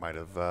 It might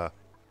have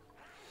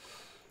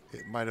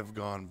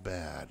gone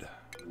bad.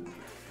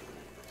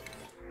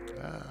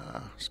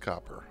 It's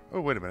copper.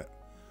 Oh, wait a minute.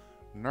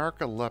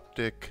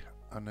 Narcoleptic,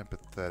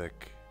 unempathetic.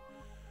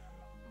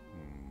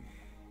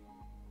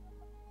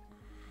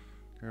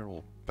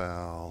 Irritable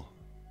bowel.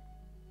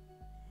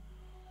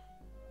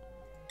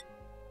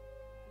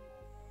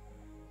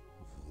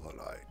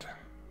 Luddite.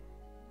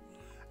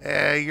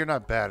 Hey, you're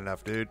not bad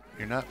enough, dude.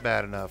 You're not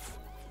bad enough.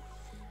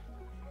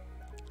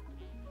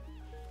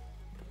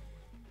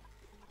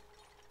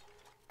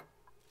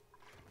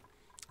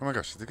 Oh my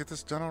gosh, did they get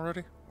this done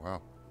already?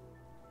 Wow.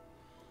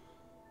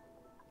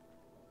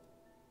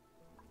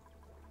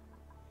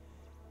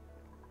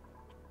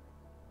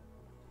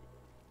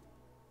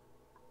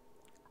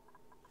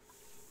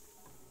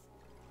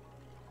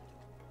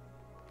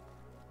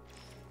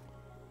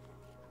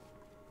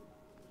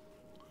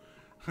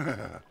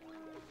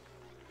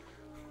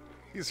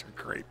 These are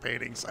great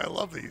paintings. I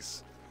love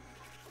these.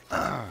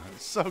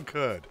 So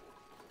good.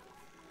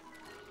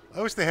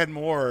 I wish they had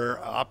more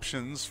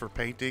options for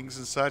paintings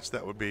and such.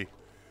 That would be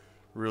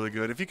really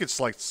good. If you could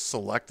like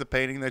select the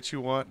painting that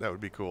you want, that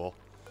would be cool.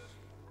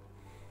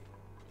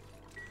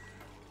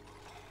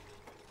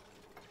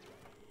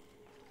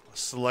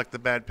 Select the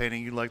bad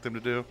painting you'd like them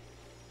to do.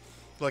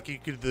 Like you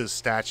could do the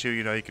statue,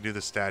 you could do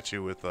the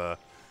statue with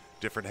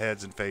different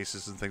heads and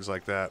faces and things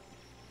like that.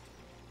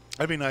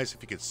 That'd be nice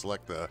if you could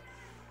select the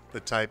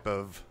type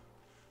of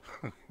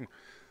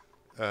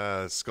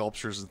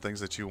sculptures and things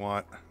that you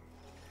want.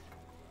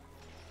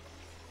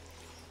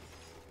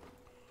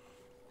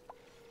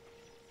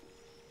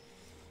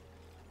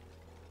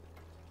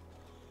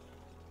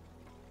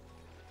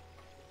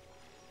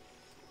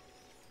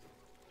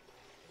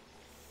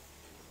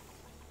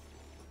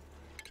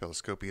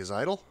 Telescopy is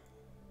idle.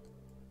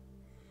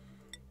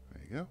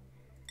 There you go.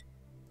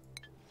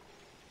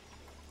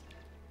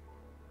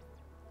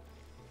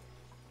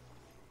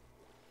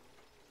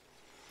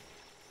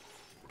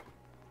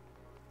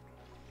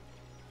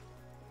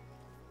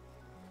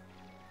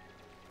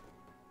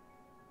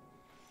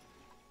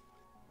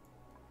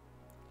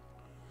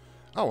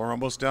 Oh, we're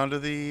almost down to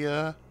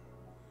the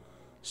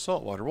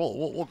salt water.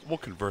 We'll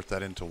convert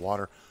that into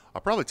water.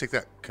 I'll probably take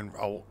that.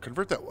 I'll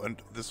convert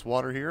this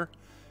water here,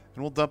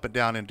 and we'll dump it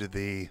down into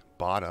the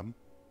bottom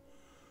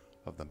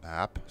of the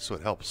map, so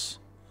it helps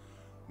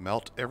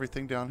melt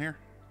everything down here.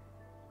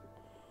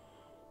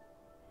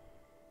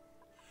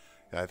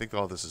 Yeah, I think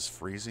all this is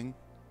freezing.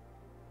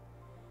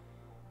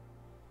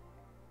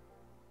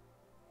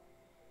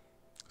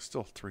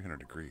 still 300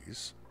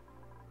 degrees.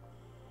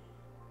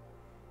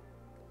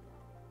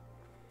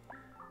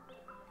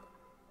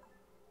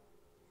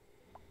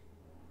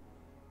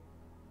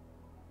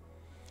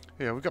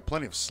 Yeah, we've got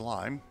plenty of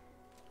slime.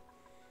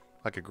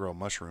 I could grow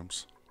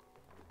mushrooms.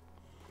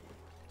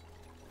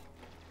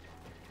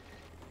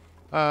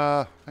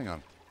 Hang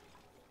on.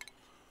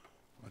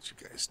 Let you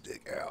guys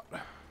dig out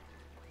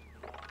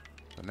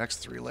the next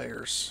 3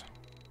 layers.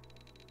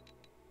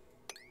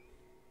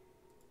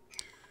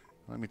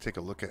 Let me take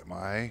a look at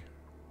my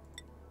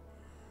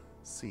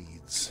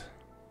seeds.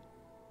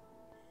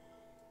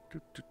 I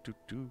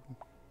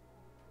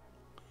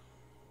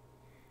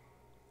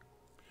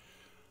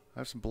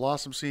have some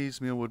blossom seeds,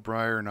 mealwood,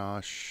 briar,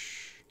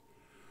 nosh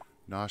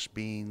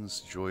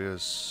beans,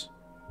 joyous.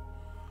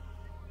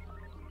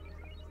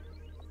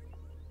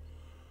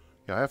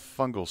 Yeah, I have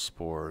fungal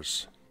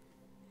spores,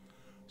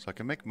 so I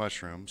can make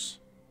mushrooms.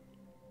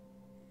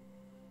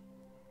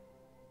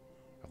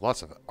 I have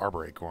lots of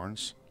arbor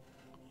acorns.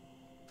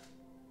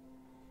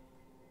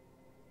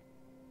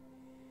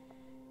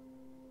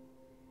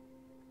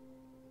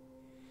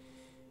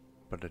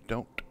 But I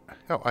don't.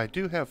 Oh, I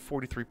do have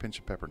 43 pinch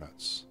of pepper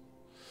nuts.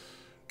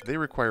 They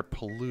require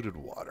polluted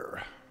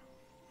water.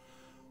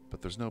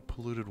 But there's no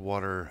polluted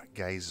water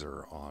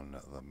geyser on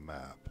the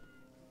map.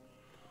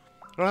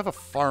 I don't have a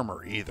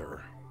farmer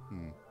either.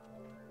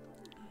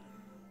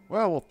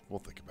 Well, we'll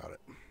think about it.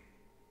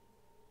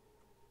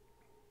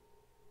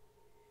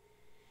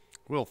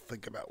 We'll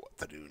think about what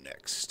to do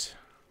next.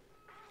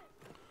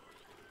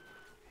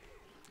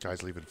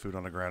 Guys leaving food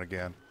on the ground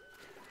again.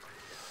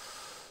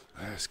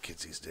 These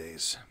kids these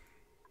days.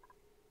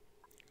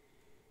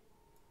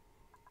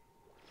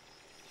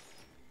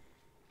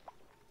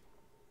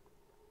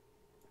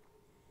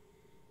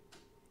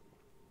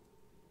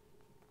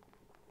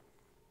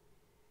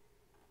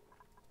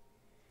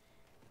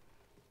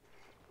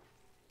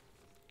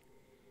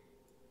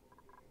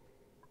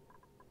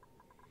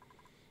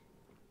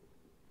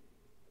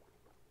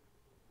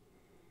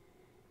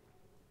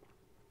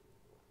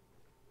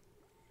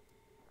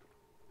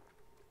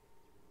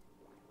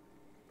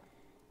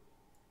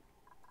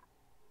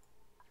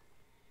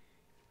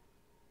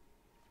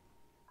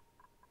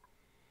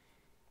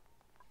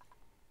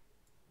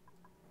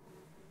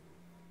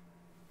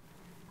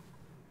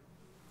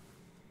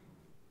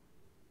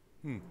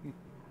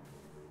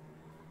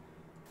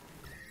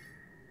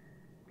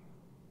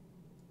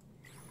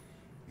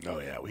 Oh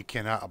yeah, we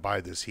cannot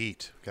abide this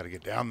heat. Got to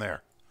get down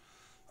there.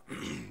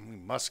 We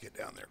must get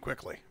down there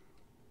quickly.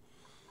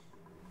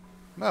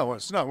 No,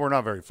 it's not. We're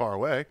not very far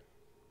away.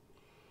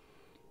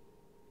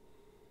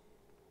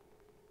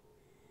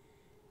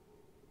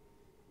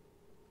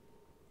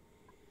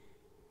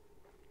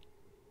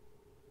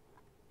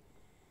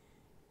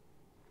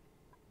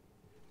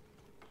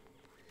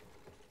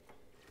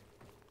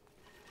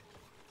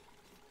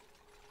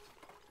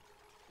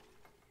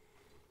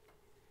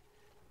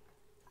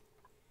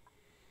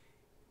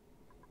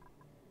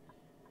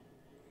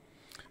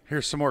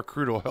 Here's some more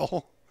crude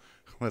oil.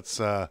 That's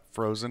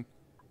frozen.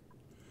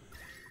 So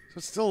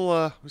it's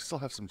still, we still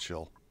have some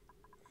chill,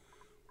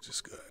 which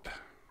is good.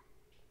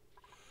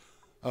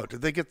 Oh,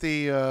 did they get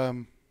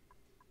the?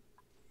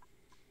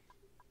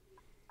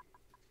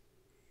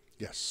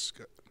 Yes,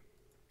 good.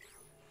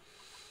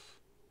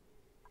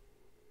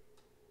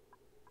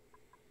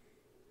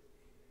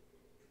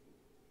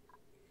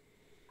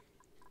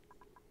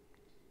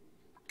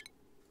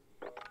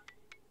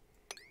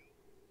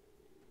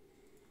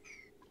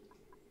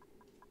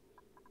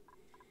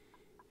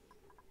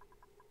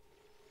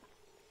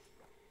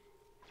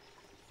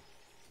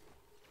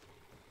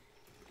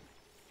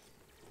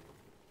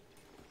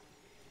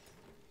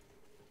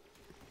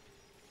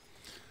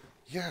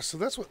 Yeah, so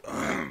that's what,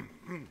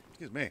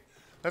 excuse me,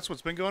 that's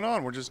what's been going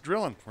on. We're just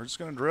drilling. We're just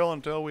going to drill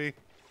until we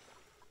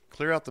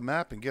clear out the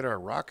map and get our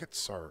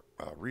rockets, our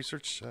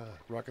research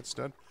rockets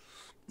done.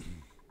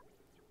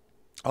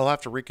 I'll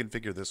have to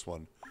reconfigure this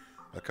one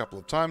a couple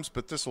of times,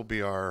 but this will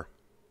be our,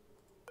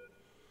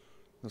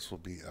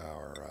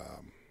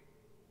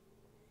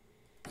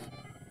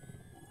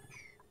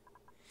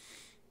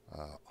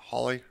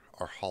 hauler.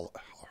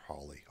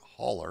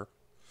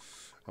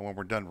 And when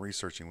we're done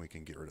researching, we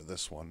can get rid of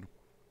this one.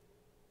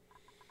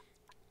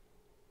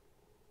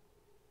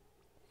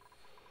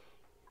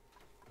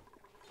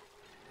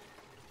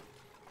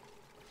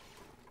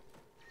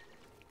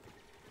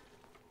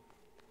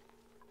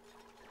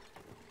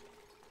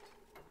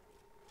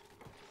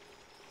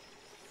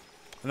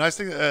 The nice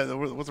thing,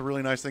 what the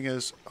really nice thing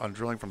is on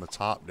drilling from the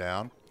top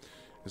down,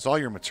 is all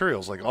your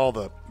materials, like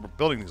we're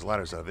building these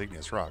ladders out of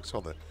igneous rock, so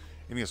all the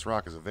igneous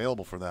rock is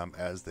available for them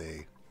as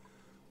they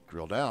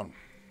drill down.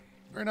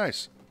 Very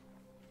nice.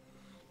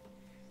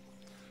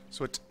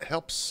 So it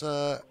helps,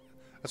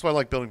 that's why I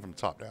like building from the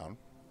top down.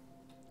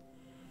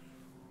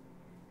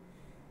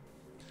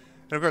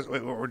 And of course,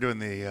 we're doing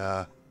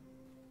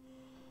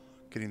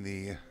getting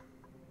the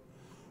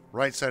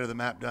right side of the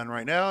map done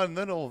right now, and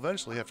then it'll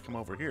eventually have to come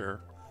over here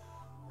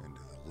into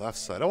the left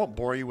side. I won't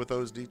bore you with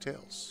those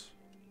details.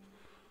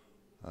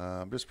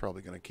 I'm just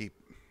probably going to keep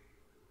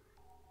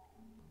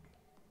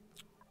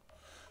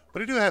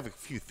But I do have a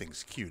few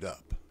things queued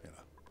up. You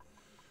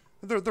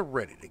know, they're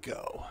ready to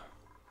go.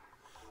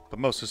 But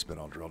most has been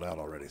all drilled out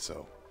already,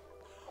 so.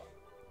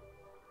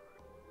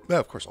 Now,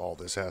 of course, all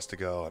this has to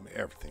go. I mean,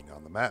 everything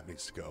on the map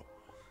needs to go.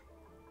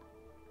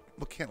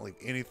 We can't leave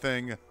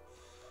anything.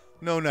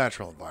 No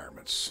natural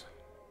environments.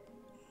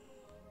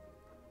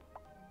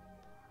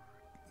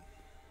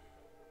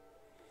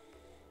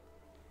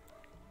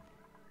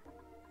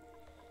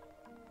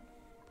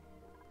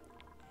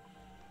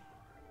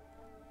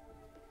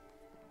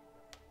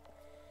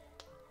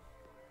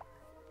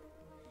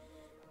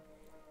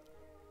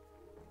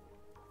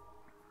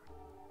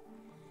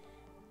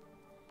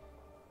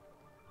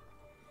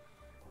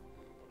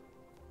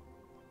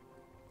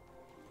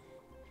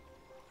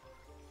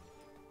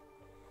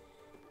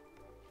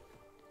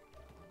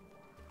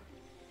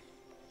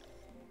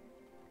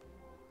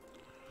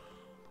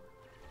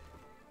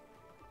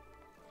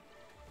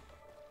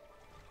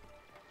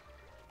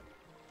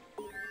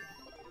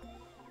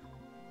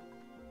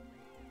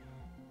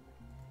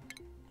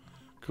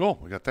 Cool,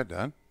 we got that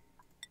done.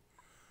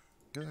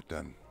 Get that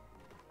done.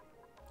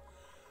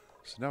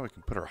 So now we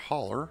can put our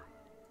hauler.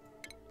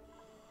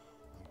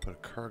 Put a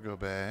cargo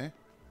bay.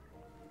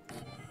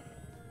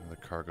 Another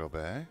cargo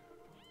bay.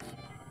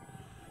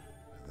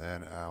 And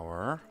then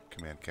our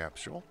command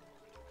capsule.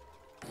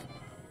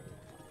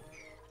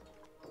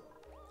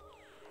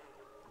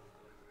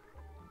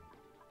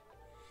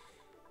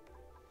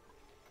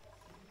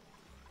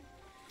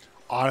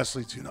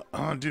 Honestly, do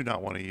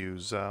not want to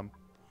use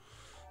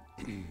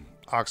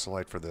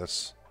oxalite for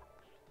this.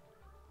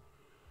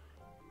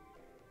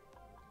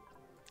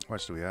 How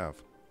much do we have?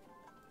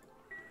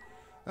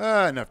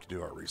 Enough to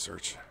do our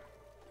research.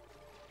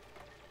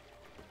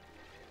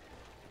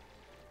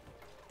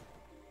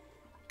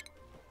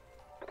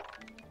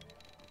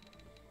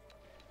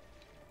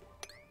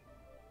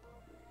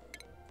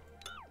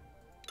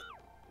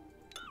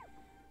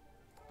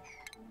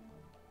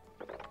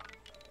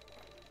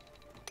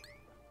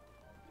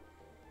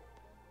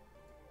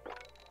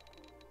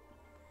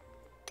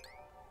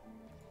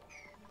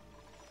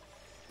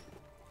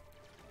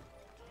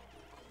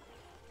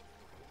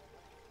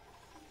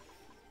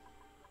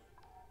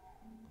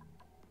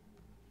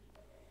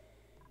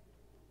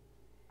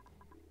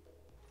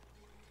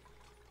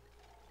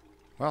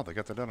 Wow, they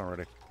got that done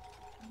already.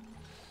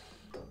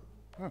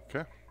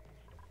 Okay.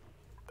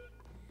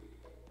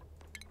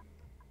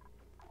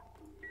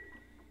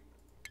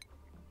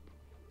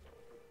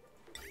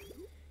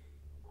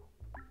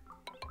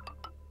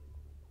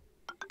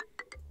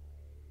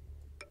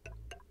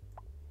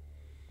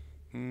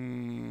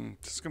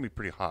 This is going to be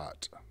pretty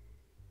hot.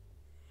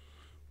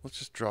 Let's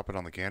just drop it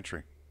on the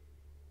gantry.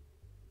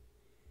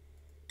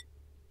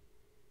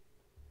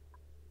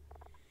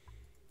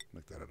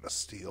 Make that out of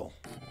steel.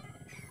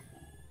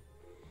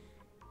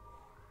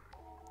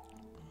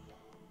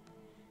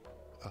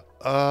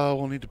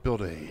 We'll need to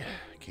build a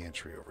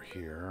gantry over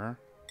here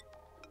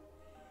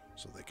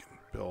so they can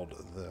build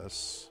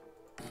this.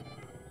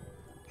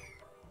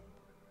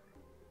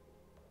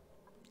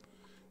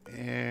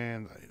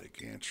 And I need a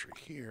gantry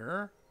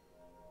here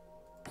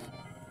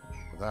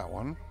for that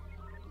one.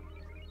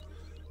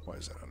 Why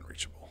is that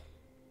unreachable?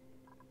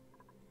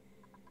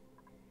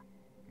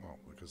 Well,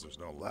 because there's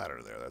no ladder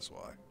there, that's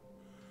why.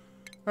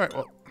 Alright,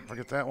 well,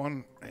 forget that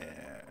one.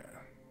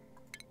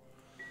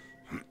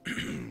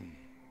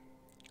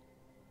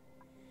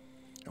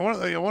 And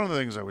one of the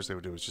things I wish they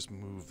would do is just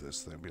move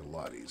this thing. It'd be a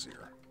lot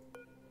easier.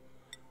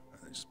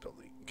 And then just build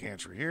the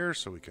gantry here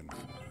so we can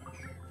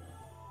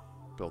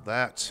build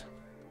that.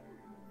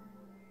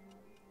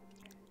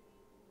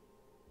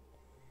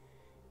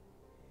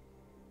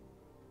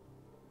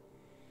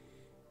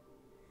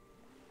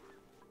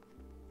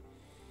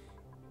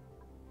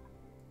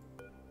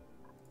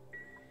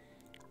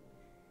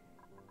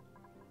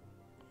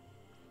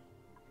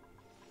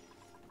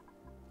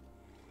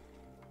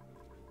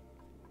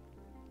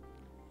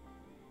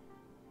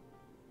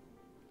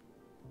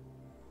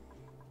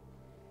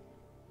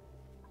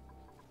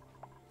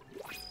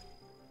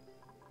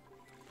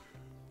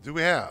 Do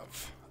we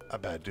have a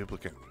bad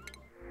duplicate?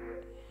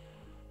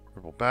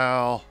 Purple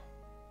Bow.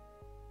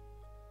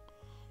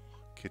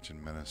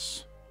 Kitchen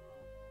Menace.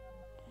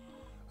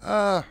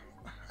 I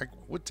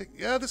would take...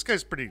 Yeah, this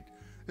guy's pretty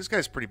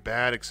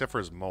bad, except for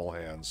his mole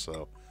hands,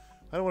 so...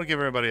 I don't want to give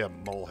everybody a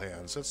mole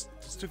hands.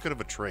 That's too good of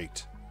a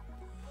trait.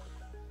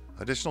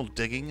 Additional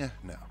digging?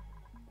 No.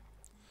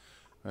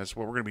 That's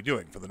what we're going to be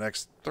doing for the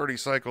next 30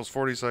 cycles,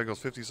 40 cycles,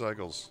 50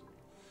 cycles.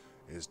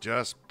 Is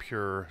just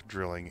pure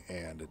drilling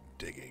and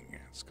digging.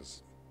 It's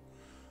because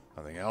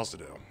nothing else to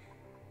do.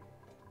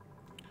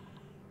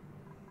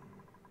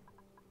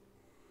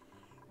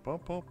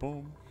 Boom, boom,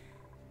 boom.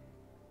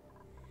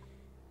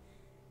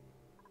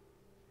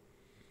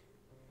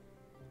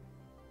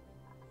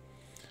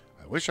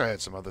 I wish I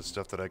had some other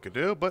stuff that I could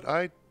do, but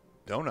I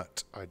do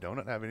not. I do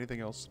not have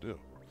anything else to do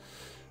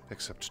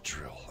except to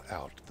drill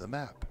out the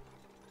map.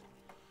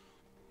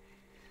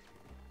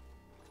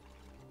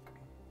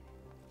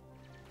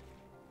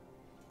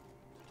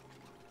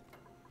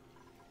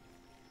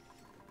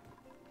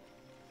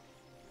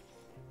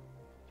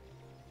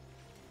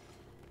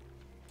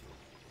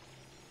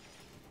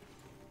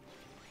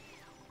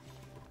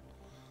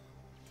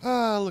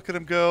 Ah, look at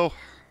him go.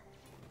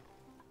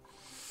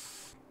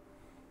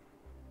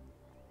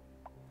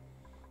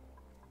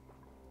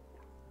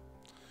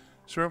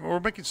 So we're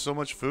making so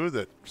much food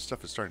that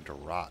stuff is starting to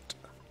rot.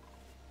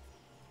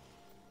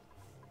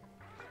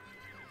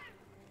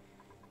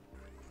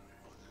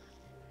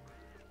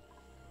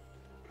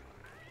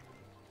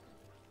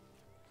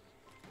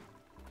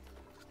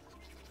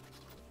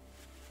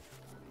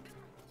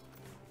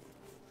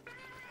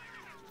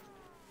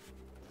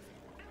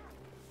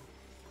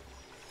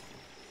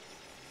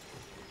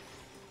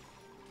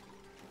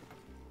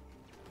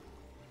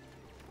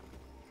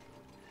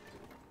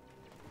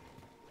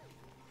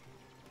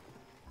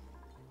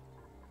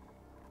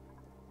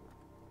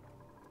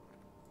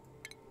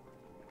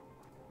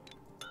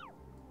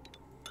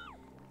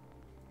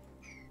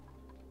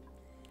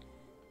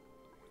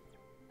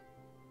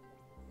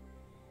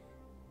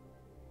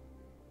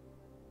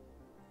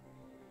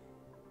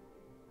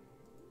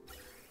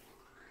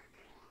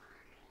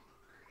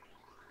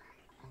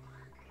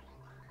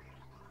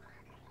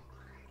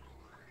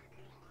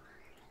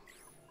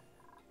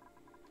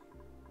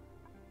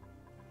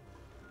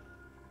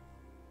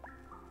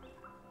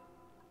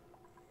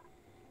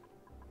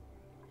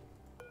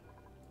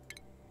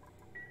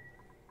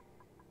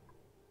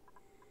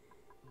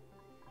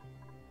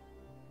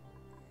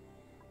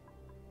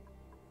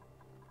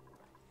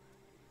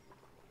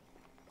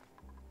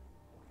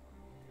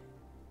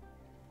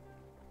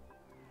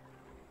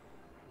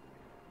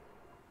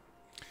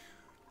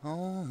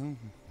 Oh.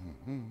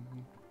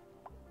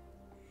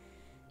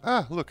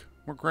 Ah, look,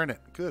 more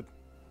granite. Good.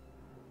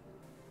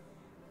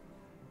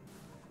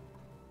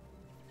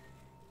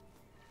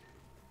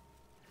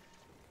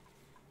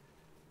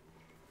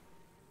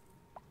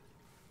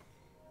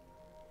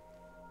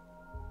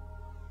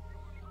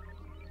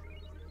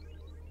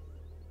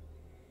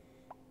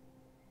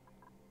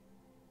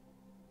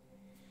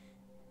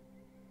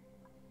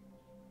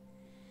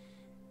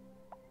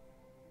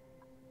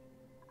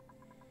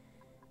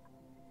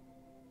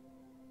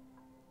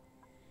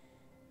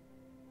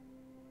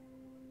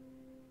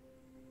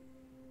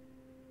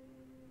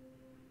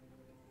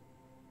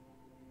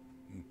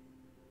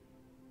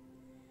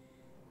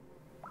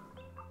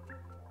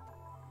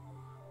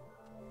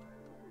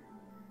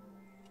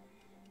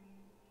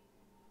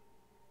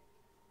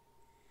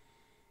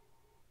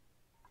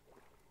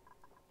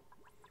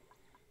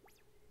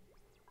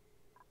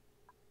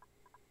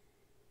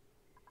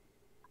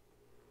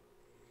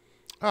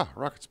 Ah,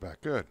 rocket's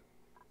back. Good.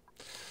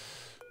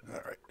 All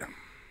right.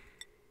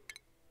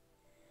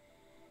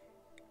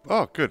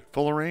 Oh, good.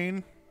 Full of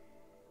rain.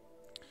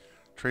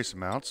 Trace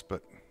amounts,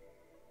 but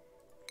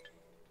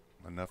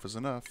enough is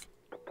enough.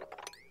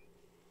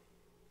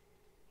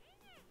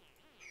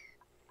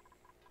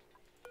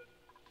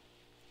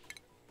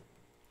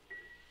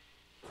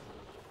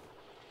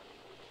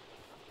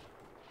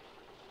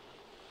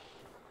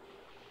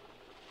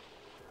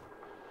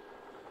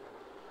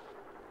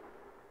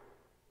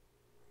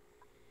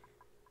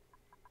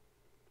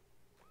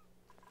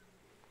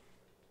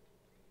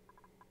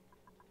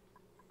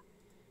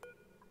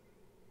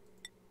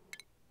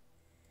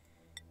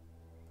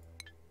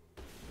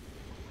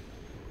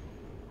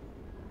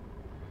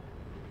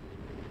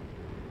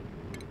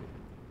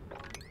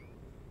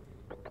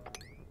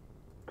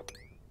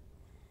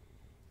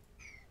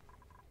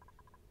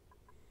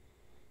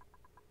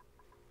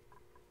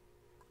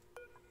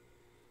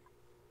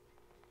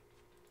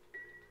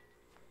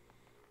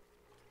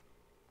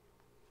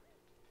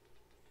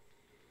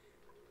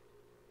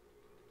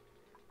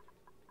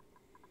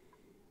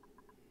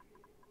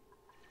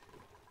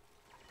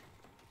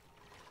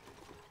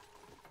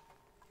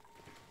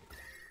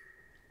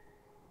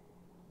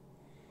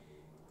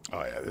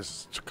 Oh, yeah,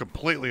 this is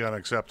completely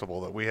unacceptable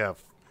that we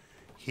have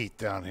heat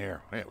down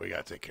here. Yeah, we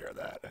got to take care of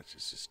that. That's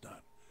just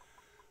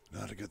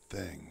not a good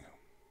thing.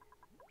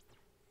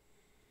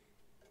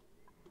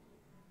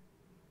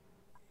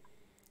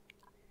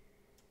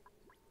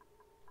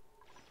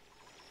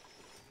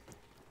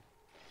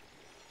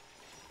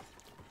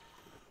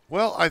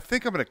 Well, I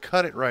think I'm going to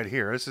cut it right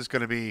here. This is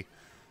going to be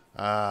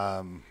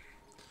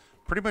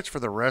pretty much for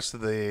the rest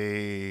of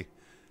the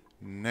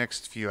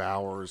next few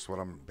hours. What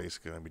I'm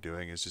basically going to be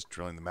doing is just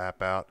drilling the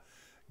map out,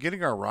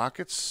 getting our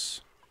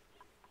rockets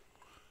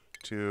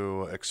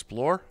to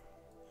explore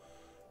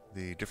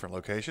the different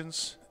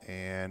locations,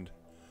 and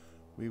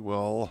we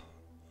will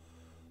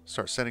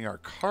start sending our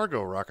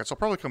cargo rockets. I'll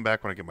probably come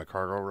back when I get my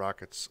cargo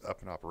rockets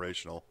up and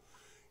operational,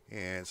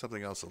 and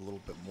something else a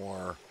little bit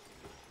more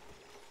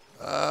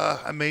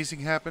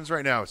amazing happens.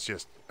 Right now it's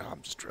just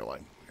I'm just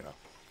drilling, you know.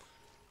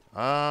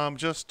 I'm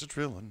just a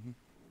drilling.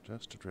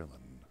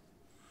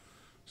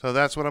 So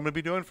that's what I'm going to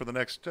be doing for the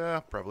next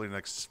probably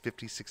next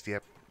 50 60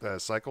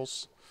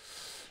 cycles,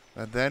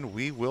 and then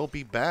we will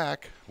be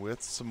back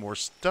with some more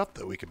stuff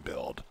that we can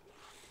build.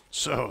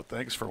 So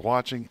thanks for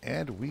watching,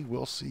 and we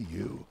will see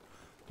you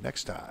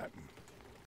next time.